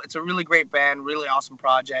really great band, really awesome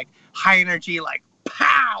project, high energy, like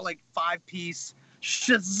pow, like 5-piece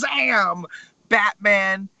Shazam,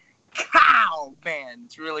 Batman, cow band.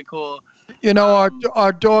 It's really cool. You know,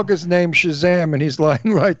 our dog is named Shazam, and he's lying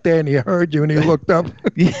right there, and he heard you, and he looked up.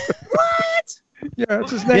 What? Yeah, that's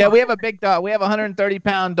his name. Yeah, we have a big dog. We have a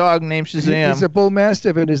 130-pound dog named Shazam. He's a bull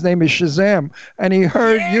mastiff, and his name is Shazam. And he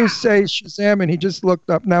heard you say Shazam, and he just looked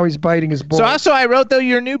up. Now he's biting his balls. So also, I wrote, though,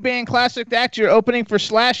 your new band, Classic Act, you're opening for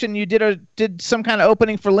Slash, and you did some kind of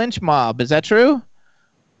opening for Lynch Mob. Is that true?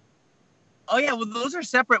 Oh yeah, well those are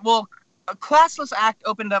separate. Well, a Classless Act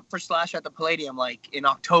opened up for Slash at the Palladium like in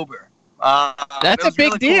October. That's it a was big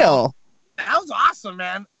really deal. Cool. That was awesome,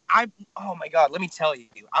 man. Oh my God, let me tell you,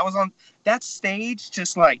 I was on that stage,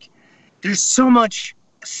 just like, there's so much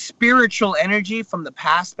spiritual energy from the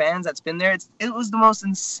past bands that's been there. It was the most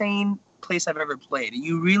insane place I've ever played.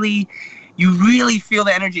 You really feel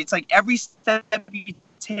the energy. It's like every step you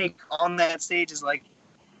take on that stage is like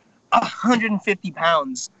 150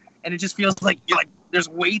 pounds, and it just feels like you're like there's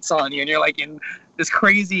weights on you, and you're like in this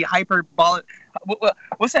crazy hyperbolic.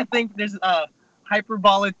 What's that thing? There's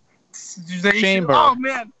hyperbolic chamber. Oh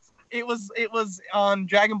man. It was on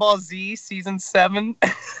Dragon Ball Z season 7.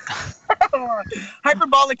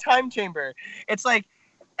 Hyperbolic time chamber. It's like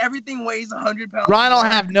everything weighs 100 pounds. Ron will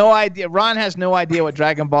have no idea. Ron has no idea what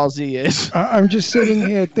Dragon Ball Z is. I'm just sitting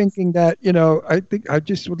here thinking that, you know, I think I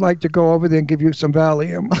just would like to go over there and give you some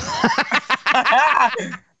Valium.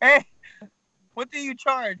 Hey, what do you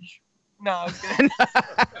charge? No, I was kidding.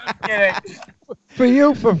 Kidding. For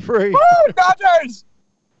you, for free. Woo, Dodgers!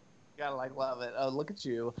 Gotta love it. Oh, look at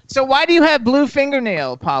you. So why do you have blue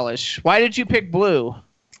fingernail polish? Why did you pick blue?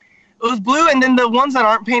 It was blue, and then the ones that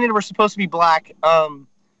aren't painted were supposed to be black.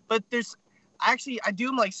 But I do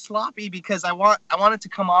them like sloppy because I want it to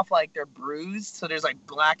come off like they're bruised. So there's like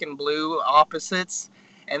black and blue opposites,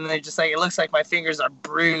 and they're just like, it looks like my fingers are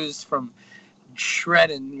bruised from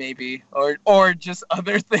shredding, maybe, or just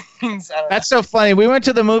other things. I don't That's so funny. We went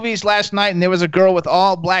to the movies last night, and there was a girl with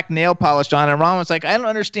all black nail polish on, and Ron was like, I don't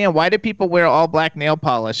understand. Why do people wear all black nail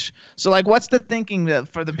polish? So, like, what's the thinking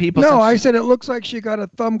for the people? No, I said it looks like she got a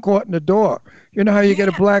thumb caught in the door. You know how you get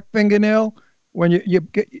a black fingernail? When you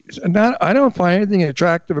get, I don't find anything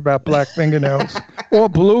attractive about black fingernails or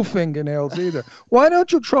blue fingernails either. Why don't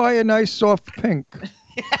you try a nice soft pink?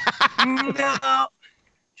 No.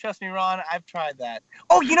 Trust me, Ron, I've tried that.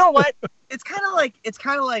 Oh, you know what? It's kind of like,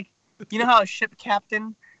 you know how a ship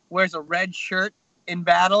captain wears a red shirt in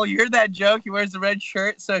battle? You heard that joke? He wears a red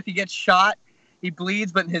shirt, so if he gets shot, he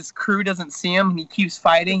bleeds, but his crew doesn't see him, and he keeps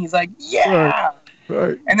fighting. He's like, yeah!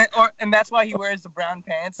 Right. And that's why he wears the brown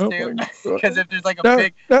pants, too. Because if there's like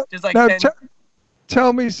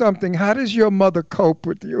Tell me something. How does your mother cope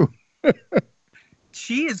with you?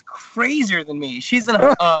 She is crazier than me. She's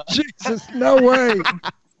Jesus, no way.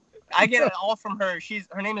 I get it all from her.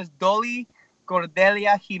 Her name is Dolly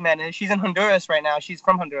Cordelia Jimenez. She's in Honduras right now. She's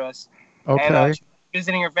from Honduras. Okay. And she's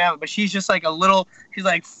visiting her family, but she's just like she's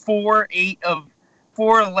like 4'8" of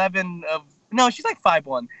 4'11" of, no, she's like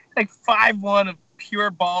 5'1", like 5'1" of pure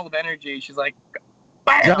ball of energy. She's like,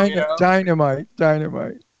 bam, dynamite.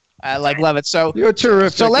 I love it. So you're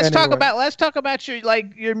terrific. So let's talk about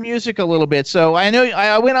your music a little bit. So I know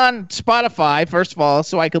I went on Spotify first of all,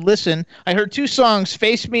 so I could listen. I heard 2 songs,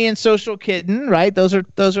 "Face Me" and "Social Kitten." Right, those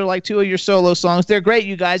are like 2 of your solo songs. They're great,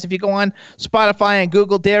 you guys. If you go on Spotify and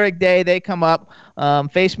Google Derek Day, they come up.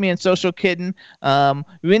 "Face Me" and "Social Kitten."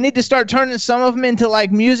 We need to start turning some of them into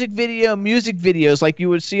like music videos, like you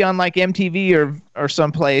would see on like MTV or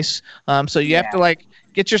someplace. So you have to like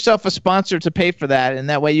get yourself a sponsor to pay for that, and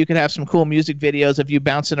that way you can have some cool music videos of you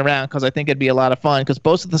bouncing around, because I think it'd be a lot of fun, because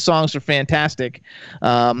both of the songs are fantastic.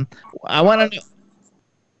 I want to know.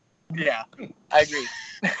 Yeah, I agree.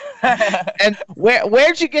 And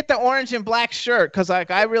where'd you get the orange and black shirt? Because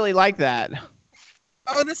I really like that.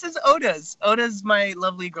 Oh, this is Oda's. Oda's my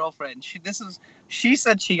lovely girlfriend. She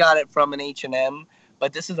said she got it from an H&M,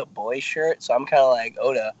 but this is a boy shirt, so I'm kind of like,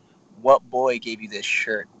 Oda, what boy gave you this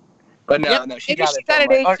shirt? But no, she got it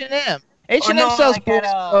from H&M. H&M sells boys'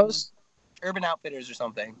 clothes. Urban Outfitters or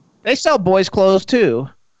something. They sell boys' clothes too.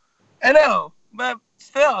 I know, but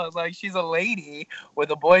still, it's like she's a lady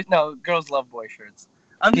with a boy. No, girls love boy shirts.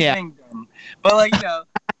 I'm just being dumb. But like,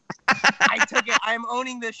 I took it. I'm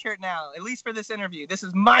owning this shirt now, at least for this interview. This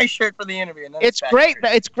is my shirt for the interview. And it's great.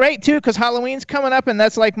 Shirt. It's great too, because Halloween's coming up, and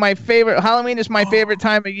that's like my favorite. Halloween is my favorite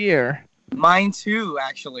time of year. Mine too,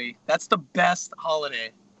 actually. That's the best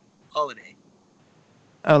holiday.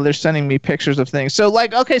 Oh, they're sending me pictures of things. So,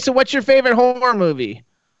 like, okay, so what's your favorite horror movie?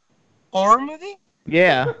 Horror movie?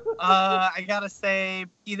 Yeah. I gotta say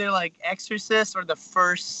either like Exorcist or the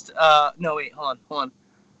first. No, wait, hold on.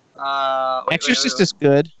 Exorcist is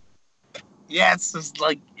good. Yeah, it's just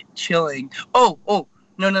like chilling. Oh,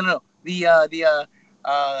 no.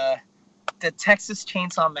 The Texas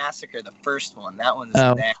Chainsaw Massacre, the first one. That one is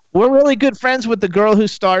next. We're really good friends with the girl who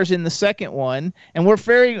stars in the second one, and we're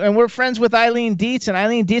friends with Eileen Dietz, and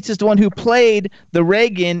Eileen Dietz is the one who played the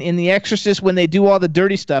Reagan in The Exorcist when they do all the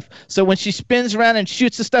dirty stuff. So when she spins around and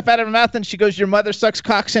shoots the stuff out of her mouth and she goes, "Your mother sucks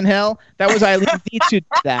cocks in hell," that was Eileen Dietz who did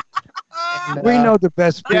that. And, we know the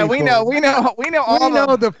best people. Yeah, we know all. We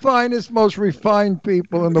know the finest, most refined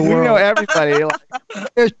people in the world. We know everybody.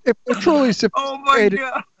 If they're truly sophisticated,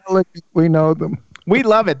 we know them. We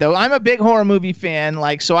love it, though. I'm a big horror movie fan,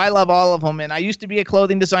 so I love all of them. And I used to be a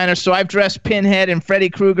clothing designer, so I've dressed Pinhead and Freddy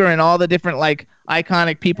Krueger and all the different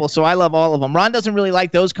iconic people. So I love all of them. Ron doesn't really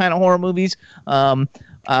like those kind of horror movies, but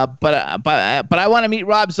I want to meet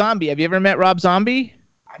Rob Zombie. Have you ever met Rob Zombie?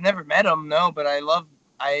 I've never met him, no, but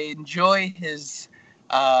I enjoy his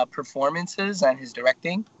performances and his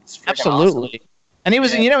directing. It's absolutely. Awesome. And he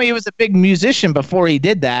was, he was a big musician before he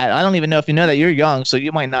did that. I don't even know if you know that. You're young, so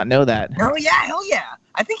you might not know that. Oh yeah, hell yeah!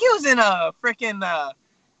 I think he was in a freaking.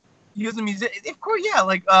 He was a musician, of course. Yeah,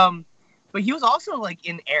 but he was also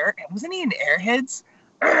in Wasn't he in Airheads?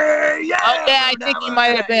 Yeah. Oh yeah, I think he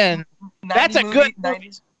might have been. That's a good.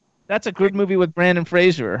 90s. That's a good movie with Brandon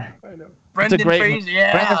Fraser. I know. Brendan Fraser,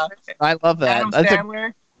 yeah. I love that. Adam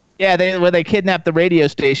Sandler. Yeah, where they kidnap the radio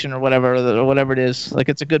station or whatever it is. Like,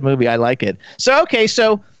 it's a good movie. I like it. So okay,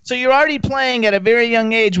 so you're already playing at a very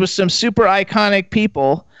young age with some super iconic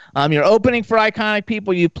people. You're opening for iconic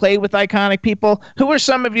people. You played with iconic people. Who are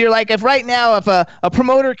some of your, like, if right now, if a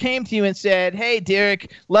promoter came to you and said, hey,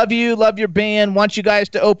 Derek, love you, love your band, want you guys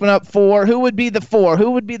to open up for, who would be the four?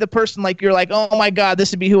 Who would be the person, like, you're like, oh, my God,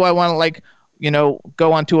 this would be who I want to, like,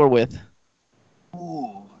 go on tour with?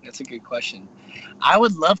 Ooh, that's a good question. I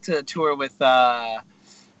would love to tour with, that's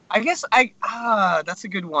a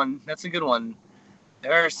good one. That's a good one.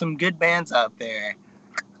 There are some good bands out there.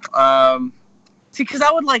 See, because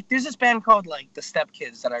I would like, there's this band called, like, the Step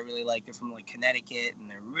Kids that I really like. They're from, like, Connecticut, and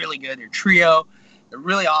they're really good. They're a trio. They're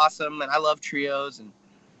really awesome, and I love trios. And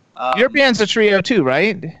your band's a trio, too,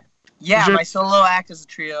 right? Yeah, my solo act is a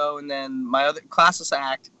trio, and then my other classless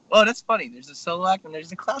act. Oh, that's funny. There's a solo act, and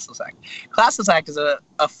there's a classless act. Classless act is a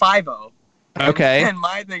 5-0. Okay. And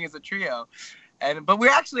my thing is a trio. But we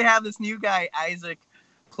actually have this new guy, Isaac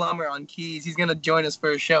Plummer, on keys. He's going to join us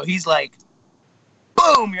for a show. He's like,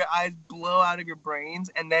 boom, your eyes blow out of your brains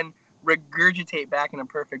and then regurgitate back in a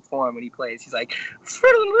perfect form when he plays. He's like,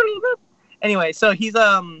 anyway, so he's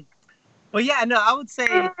well, yeah, no, I would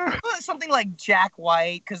say something like Jack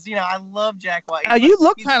White, because I love Jack White. You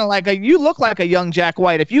look kind of like a young Jack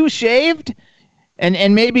White. If you shaved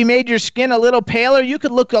and maybe made your skin a little paler, you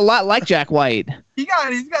could look a lot like Jack White. He's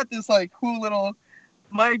got this like cool little,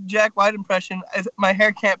 my Jack White impression. My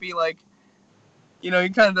hair can't be like, he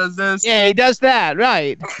kind of does this. Yeah, he does that,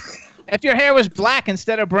 right. If your hair was black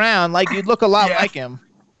instead of brown, like, you'd look a lot like him.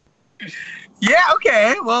 Yeah,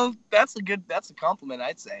 okay. Well, that's a compliment,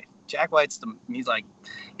 I'd say. Jack White's he's a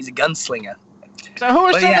gunslinger. So who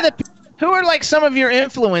are like some of your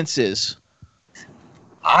influences?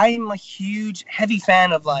 I'm a huge, heavy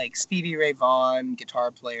fan of, like, Stevie Ray Vaughan,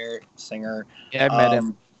 guitar player, singer. Yeah, I've met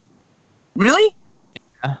him. Really?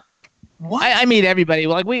 What? I meet everybody.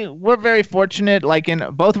 Like, we're very fortunate. Like, in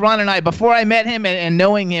both Ron and I, before I met him and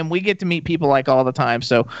knowing him, we get to meet people like all the time.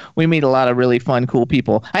 So we meet a lot of really fun, cool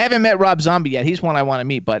people. I haven't met Rob Zombie yet. He's one I want to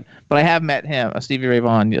meet, but I have met him, Stevie Ray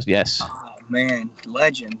Vaughan. Yes. Oh man,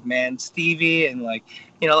 legend, man, Stevie, and like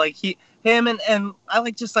him and I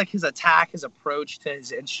like just like his attack, his approach to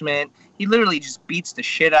his instrument. He literally just beats the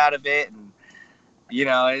shit out of it, and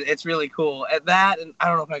it's really cool. At that, and I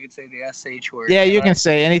don't know if I could say the SH word. Yeah, you can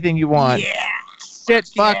say anything you want. Yeah. Shit,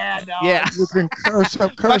 fuck. Yeah, dog. Yeah. You can curse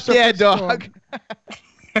up. Yeah, dog.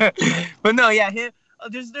 But no, yeah,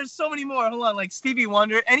 there's so many more. Hold on, like Stevie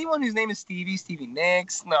Wonder. Anyone whose name is Stevie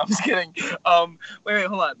Nicks. No, I'm just kidding. Wait,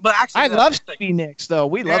 hold on. But actually, I love Stevie Nicks, though.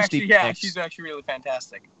 We love Stevie Nicks. Yeah, she's actually really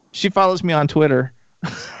fantastic. She follows me on Twitter.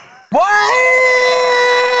 What?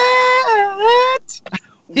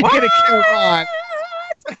 You're gonna kill Ron.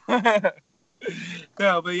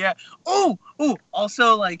 No, but yeah. Oh,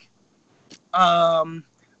 also like, Tom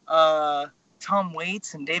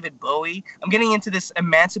Waits and David Bowie. I'm getting into this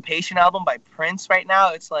Emancipation album by Prince right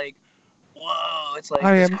now. It's like, whoa! It's like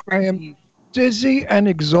I am dizzy and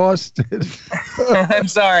exhausted. I'm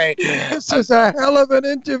sorry. This is a hell of an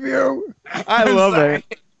interview. I love it.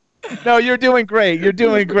 No, you're doing great. You're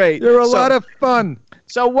doing great. You're a lot of fun.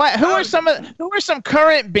 So who are some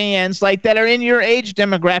current bands like that are in your age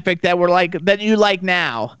demographic that you like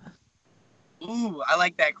now? Ooh, I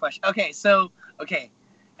like that question. Okay,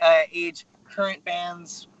 age current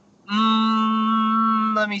bands.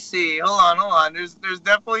 Let me see. Hold on. There's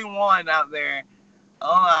definitely one out there.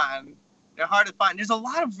 Hold on. They're hard to find. There's a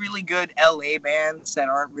lot of really good LA bands that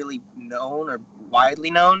aren't really known or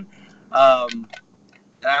widely known.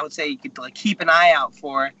 That I would say you could like keep an eye out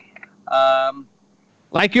for.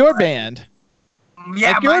 Like your band.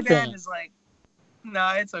 Yeah, like my band is like,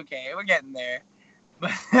 no, it's okay. We're getting there.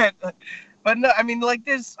 But no, I mean, like,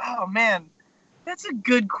 there's, oh man, that's a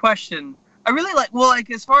good question. I really like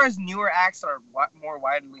as far as newer acts are more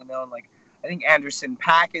widely known, like, I think Anderson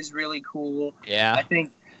 .Paak is really cool. Yeah. I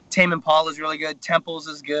think Tame Impala is really good. Temples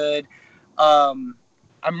is good. I'm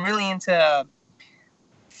really into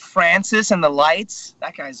Francis and the Lights.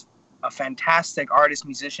 That guy's a fantastic artist,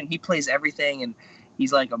 musician. He plays everything, and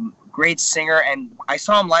he's like a great singer. And I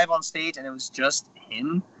saw him live on stage, and it was just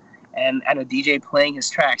him and a DJ playing his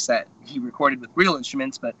tracks that he recorded with real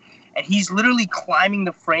instruments. And he's literally climbing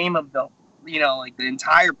the frame of the, like the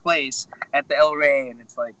entire place at the El Rey, and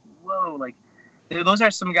it's like, whoa, like those are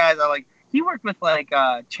some guys I like. He worked with like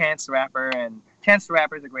Chance the Rapper, and Chance the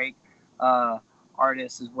Rapper is a great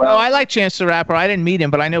artist as well. Oh, I like Chance the Rapper. I didn't meet him,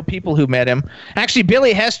 but I know people who met him. Actually,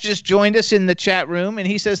 Billy Hess just joined us in the chat room, and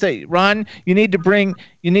he says that, Ron, you need to bring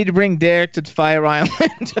Derek to Fire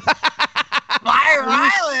Island. Fire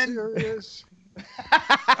Island. Serious?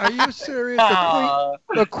 Are you serious?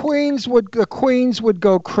 The Queens would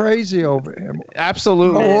go crazy over him.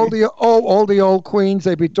 Absolutely. All the old Queens,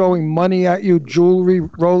 they'd be throwing money at you, jewelry,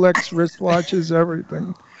 Rolex wristwatches,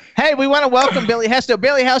 everything. Hey, we want to welcome Billy Hess. So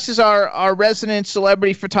Billy Hess is our resident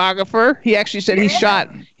celebrity photographer. He actually said he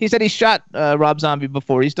shot Rob Zombie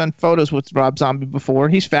before. He's done photos with Rob Zombie before.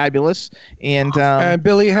 He's fabulous. And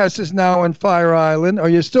Billy Hess is now on Fire Island. Are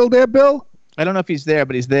you still there, Bill? I don't know if he's there,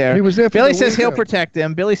 but he's there. He was there for Billy the says he'll weekend. protect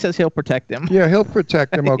him. Billy says he'll protect him. Yeah, he'll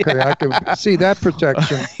protect him. Okay, I can see that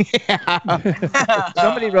protection.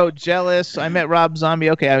 Somebody wrote jealous. I met Rob Zombie.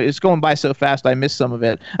 Okay, it's going by so fast I missed some of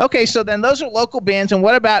it. Okay, so then those are local bands. And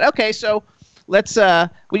what about, okay, so let's, well,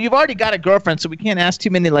 you've already got a girlfriend, so we can't ask too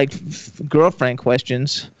many, like, girlfriend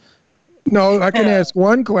questions. No, I can ask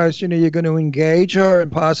one question. Are you going to engage her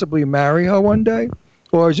and possibly marry her one day?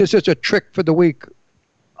 Or is this just a trick for the week?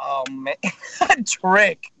 Oh, man.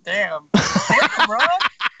 Trick. Damn. Damn, Ron.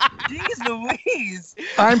 Jeez Louise.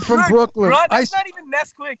 I'm from Look, Brooklyn. Ron, that's not even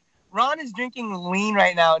Nesquik. Ron is drinking lean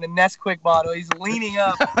right now in a Nesquik bottle. He's leaning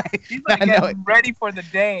up. He's like getting ready for the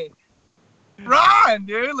day. Ron,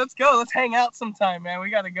 dude, let's go. Let's hang out sometime, man. We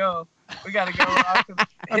got to go. I'm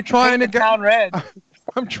trying to get town red.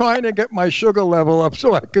 I'm trying to get my sugar level up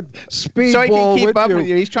so I could speedball so he can keep up you. with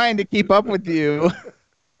you. He's trying to keep up with you.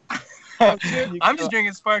 I'm just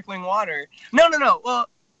drinking sparkling water. No. Well,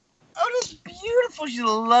 Oda's beautiful. She's a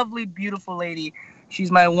lovely, beautiful lady.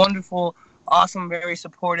 She's my wonderful, awesome, very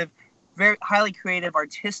supportive, very highly creative,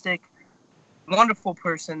 artistic, wonderful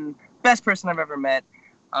person. Best person I've ever met.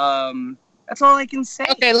 That's all I can say.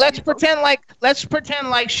 Okay, let's pretend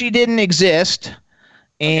like she didn't exist.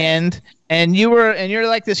 And you're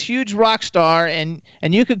like this huge rock star, and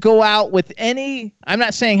you could go out with any. I'm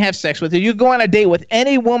not saying have sex with her. You could go on a date with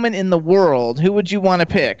any woman in the world. Who would you want to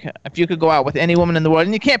pick if you could go out with any woman in the world?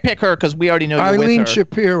 And you can't pick her because we already know you're with her. Eileen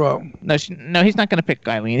Shapiro. No, he's not going to pick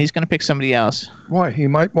Eileen. He's going to pick somebody else. Why? He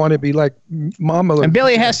might want to be like Mama. And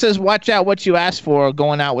Billy Hess says, "Watch out what you ask for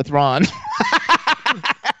going out with Ron."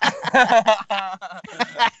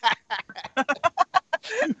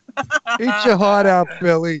 Eat your heart out,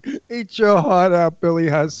 Billy. Eat your heart out, Billy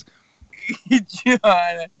Hess. Eat your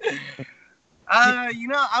heart out.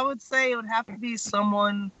 I would say it would have to be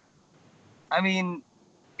someone. I mean,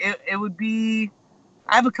 it would be.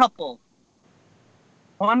 I have a couple.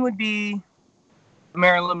 One would be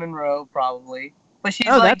Marilyn Monroe, probably. But she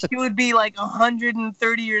would be like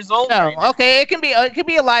 130 years old. No, right now. Okay, it can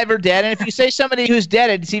be alive or dead. And if you say somebody who's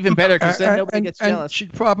dead, it's even better because then nobody gets jealous. And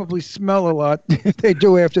she'd probably smell a lot. They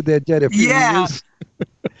do after they're dead.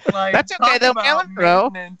 Like, that's okay though, Marilyn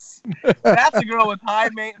Monroe. That's a girl with high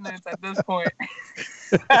maintenance at this point.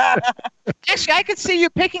 Actually, I could see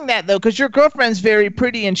you picking that though, because your girlfriend's very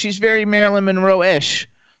pretty and she's very Marilyn Monroe-ish.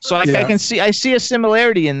 So I see a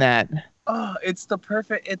similarity in that. Oh, it's the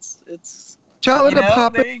perfect. It's. Tell her to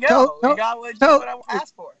pop there it. you go. You got what I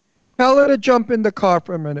asked for. Tell her to jump in the car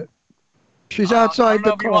for a minute. She's outside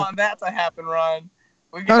the car. I don't know if you want that to happen, Ron.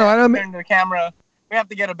 We're I don't turn the camera. We have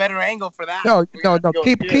to get a better angle for that. No.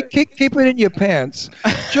 Keep it in your pants.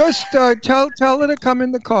 Just tell her to come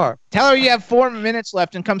in the car. Tell her you have 4 minutes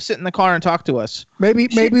left and come sit in the car and talk to us. Maybe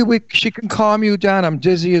she can calm you down. I'm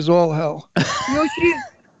dizzy as all hell.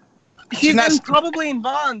 She's probably in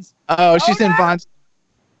Bonds. Oh, she's in Bonds.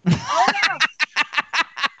 Oh, no.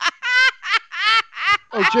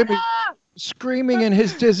 Oh, Jimmy, screaming in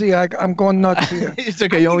his dizzy. I'm going nuts here. It's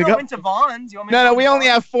okay. You only go into Vons. No, we only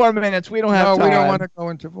have 4 minutes. We don't have time. No, we don't want to go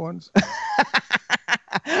into Vons.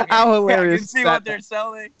 How hilarious! You can see what they're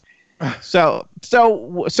selling. So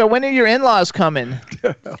when are your in-laws coming?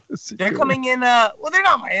 They're coming in. Well, they're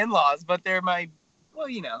not my in-laws, but they're my. Well,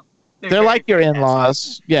 they're like your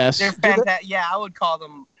in-laws. Yes. They're fantastic. Yeah, I would call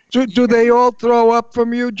them. Do they all throw up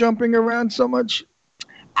from you jumping around so much?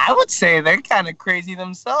 I would say they're kind of crazy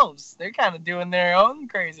themselves. They're kind of doing their own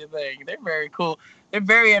crazy thing. They're very cool. They're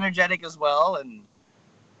very energetic as well and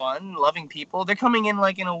fun, loving people. They're coming in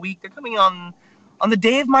like in a week. They're coming on the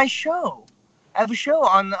day of my show. I have a show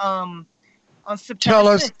on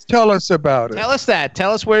September 6th. Tell us about it. Tell us that.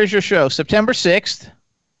 Tell us where's your show. September 6th.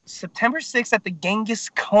 September 6th at the Genghis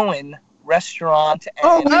Cohen restaurant.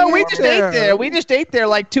 We just ate there. We just ate there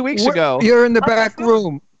like 2 weeks ago. You're in the back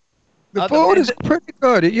room. The food is pretty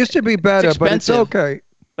good. It used to be better, but it's okay.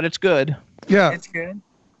 But it's good. Yeah. It's good.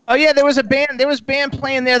 Oh yeah, there was a band. There was band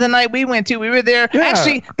playing there the night we went to. We were there. Yeah.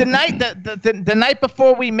 Actually, the night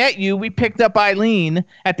before we met you, we picked up Eileen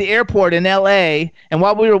at the airport in L.A. And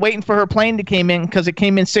while we were waiting for her plane to come in, because it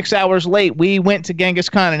came in 6 hours late, we went to Genghis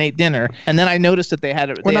Khan and ate dinner. And then I noticed that they had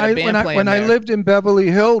a band playing When there. I lived in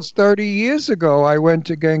Beverly Hills 30 years ago, I went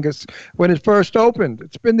to Genghis when it first opened.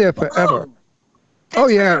 It's been there forever. Oh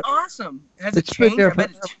yeah. Awesome. Has It's it been changed? there I bet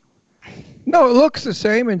forever. No, it looks the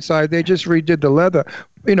same inside. They just redid the leather,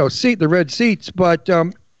 the red seats. But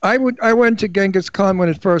I went to Genghis Khan when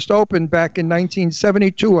it first opened back in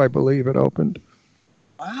 1972, I believe it opened.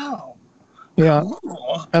 Wow. Yeah,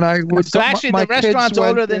 Cool. and I would. So actually, my the restaurant's kids went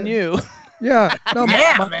older than there. you. Yeah, no,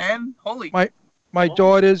 Yeah, man. Holy. my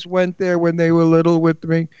daughters went there when they were little with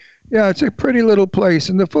me. Yeah, it's a pretty little place,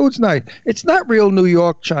 and the food's nice. It's not real New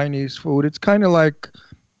York Chinese food. It's kind of like.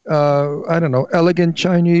 I don't know, elegant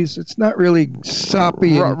Chinese. It's not really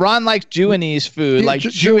soppy. Ron likes Jewanese food, Yeah, like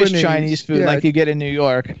Jewish Jewanese, Chinese food, yeah. like you get in New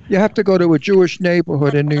York. You have to go to a Jewish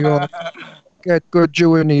neighborhood in New York, get good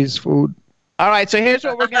Jewanese food. All right, so here's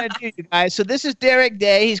what we're going to do, you guys. So this is Derek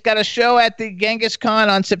Day. He's got a show at the Genghis Khan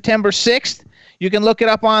on September 6th. You can look it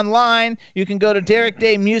up online. You can go to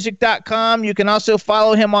DerekDayMusic.com. You can also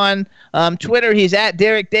follow him on Twitter. He's at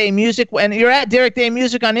Derek Day Music. And you're at Derek Day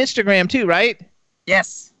Music on Instagram too, right?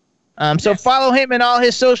 Yes. So follow him in all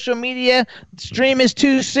his social media. Stream his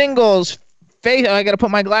 2 singles. I got to put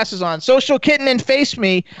my glasses on. Social Kitten and Face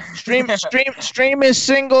Me. Stream his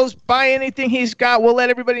singles. Buy anything he's got. We'll let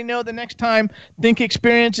everybody know the next time Think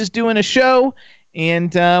Experience is doing a show.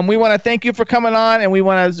 And we want to thank you for coming on, and we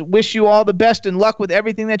want to wish you all the best and luck with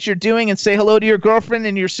everything that you're doing, and say hello to your girlfriend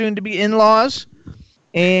and your soon-to-be in-laws.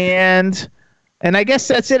 And I guess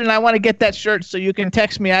that's it, and I want to get that shirt, so you can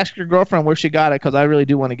text me, ask your girlfriend where she got it, because I really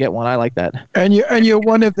do want to get one. I like that. And you're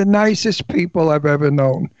one of the nicest people I've ever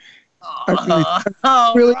known.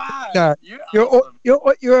 I really right.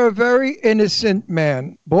 You're a very innocent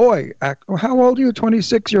man. Boy, how old are you?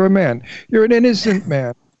 26? You're a man. You're an innocent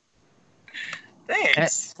man.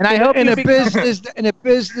 Thanks. And I hope in a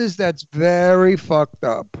business that's very fucked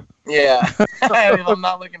up. Yeah. I'm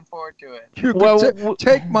not looking forward to it.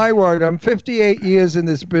 Take my word. I'm 58 years in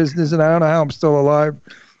this business, and I don't know how I'm still alive.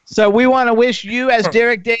 So we want to wish you, as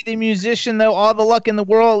Derek Day, the musician, though, all the luck in the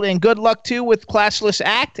world, and good luck, too, with Classless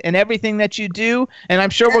Act and everything that you do. And I'm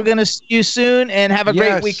sure we're going to see you soon, and have a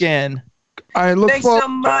great weekend. I look Thanks forward so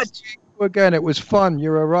much. to seeing you again. It was fun.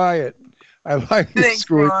 You're a riot. I like this Thanks,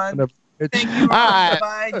 screw. Ron. Thank you. All right.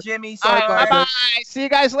 Bye, Jimmy. Bye-bye. See you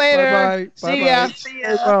guys later. Bye-bye. See ya. See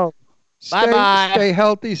ya. Well, Bye-bye. Stay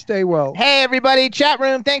healthy. Stay well. Hey, everybody. Chat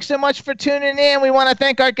room, thanks so much for tuning in. We want to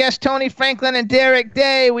thank our guests, Tony Franklin and Derek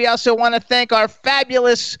Day. We also want to thank our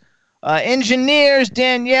fabulous engineers,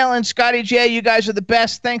 Danielle and Scotty J. You guys are the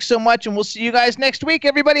best. Thanks so much, and we'll see you guys next week.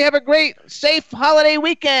 Everybody have a great, safe holiday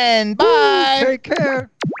weekend. Bye. Ooh, take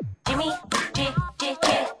care. Jimmy,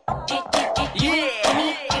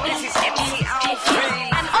 This is MC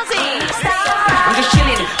Alfred. and Ozzy. I'm just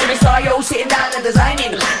chilling, with the style sitting down and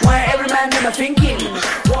designing. Why every man never thinking?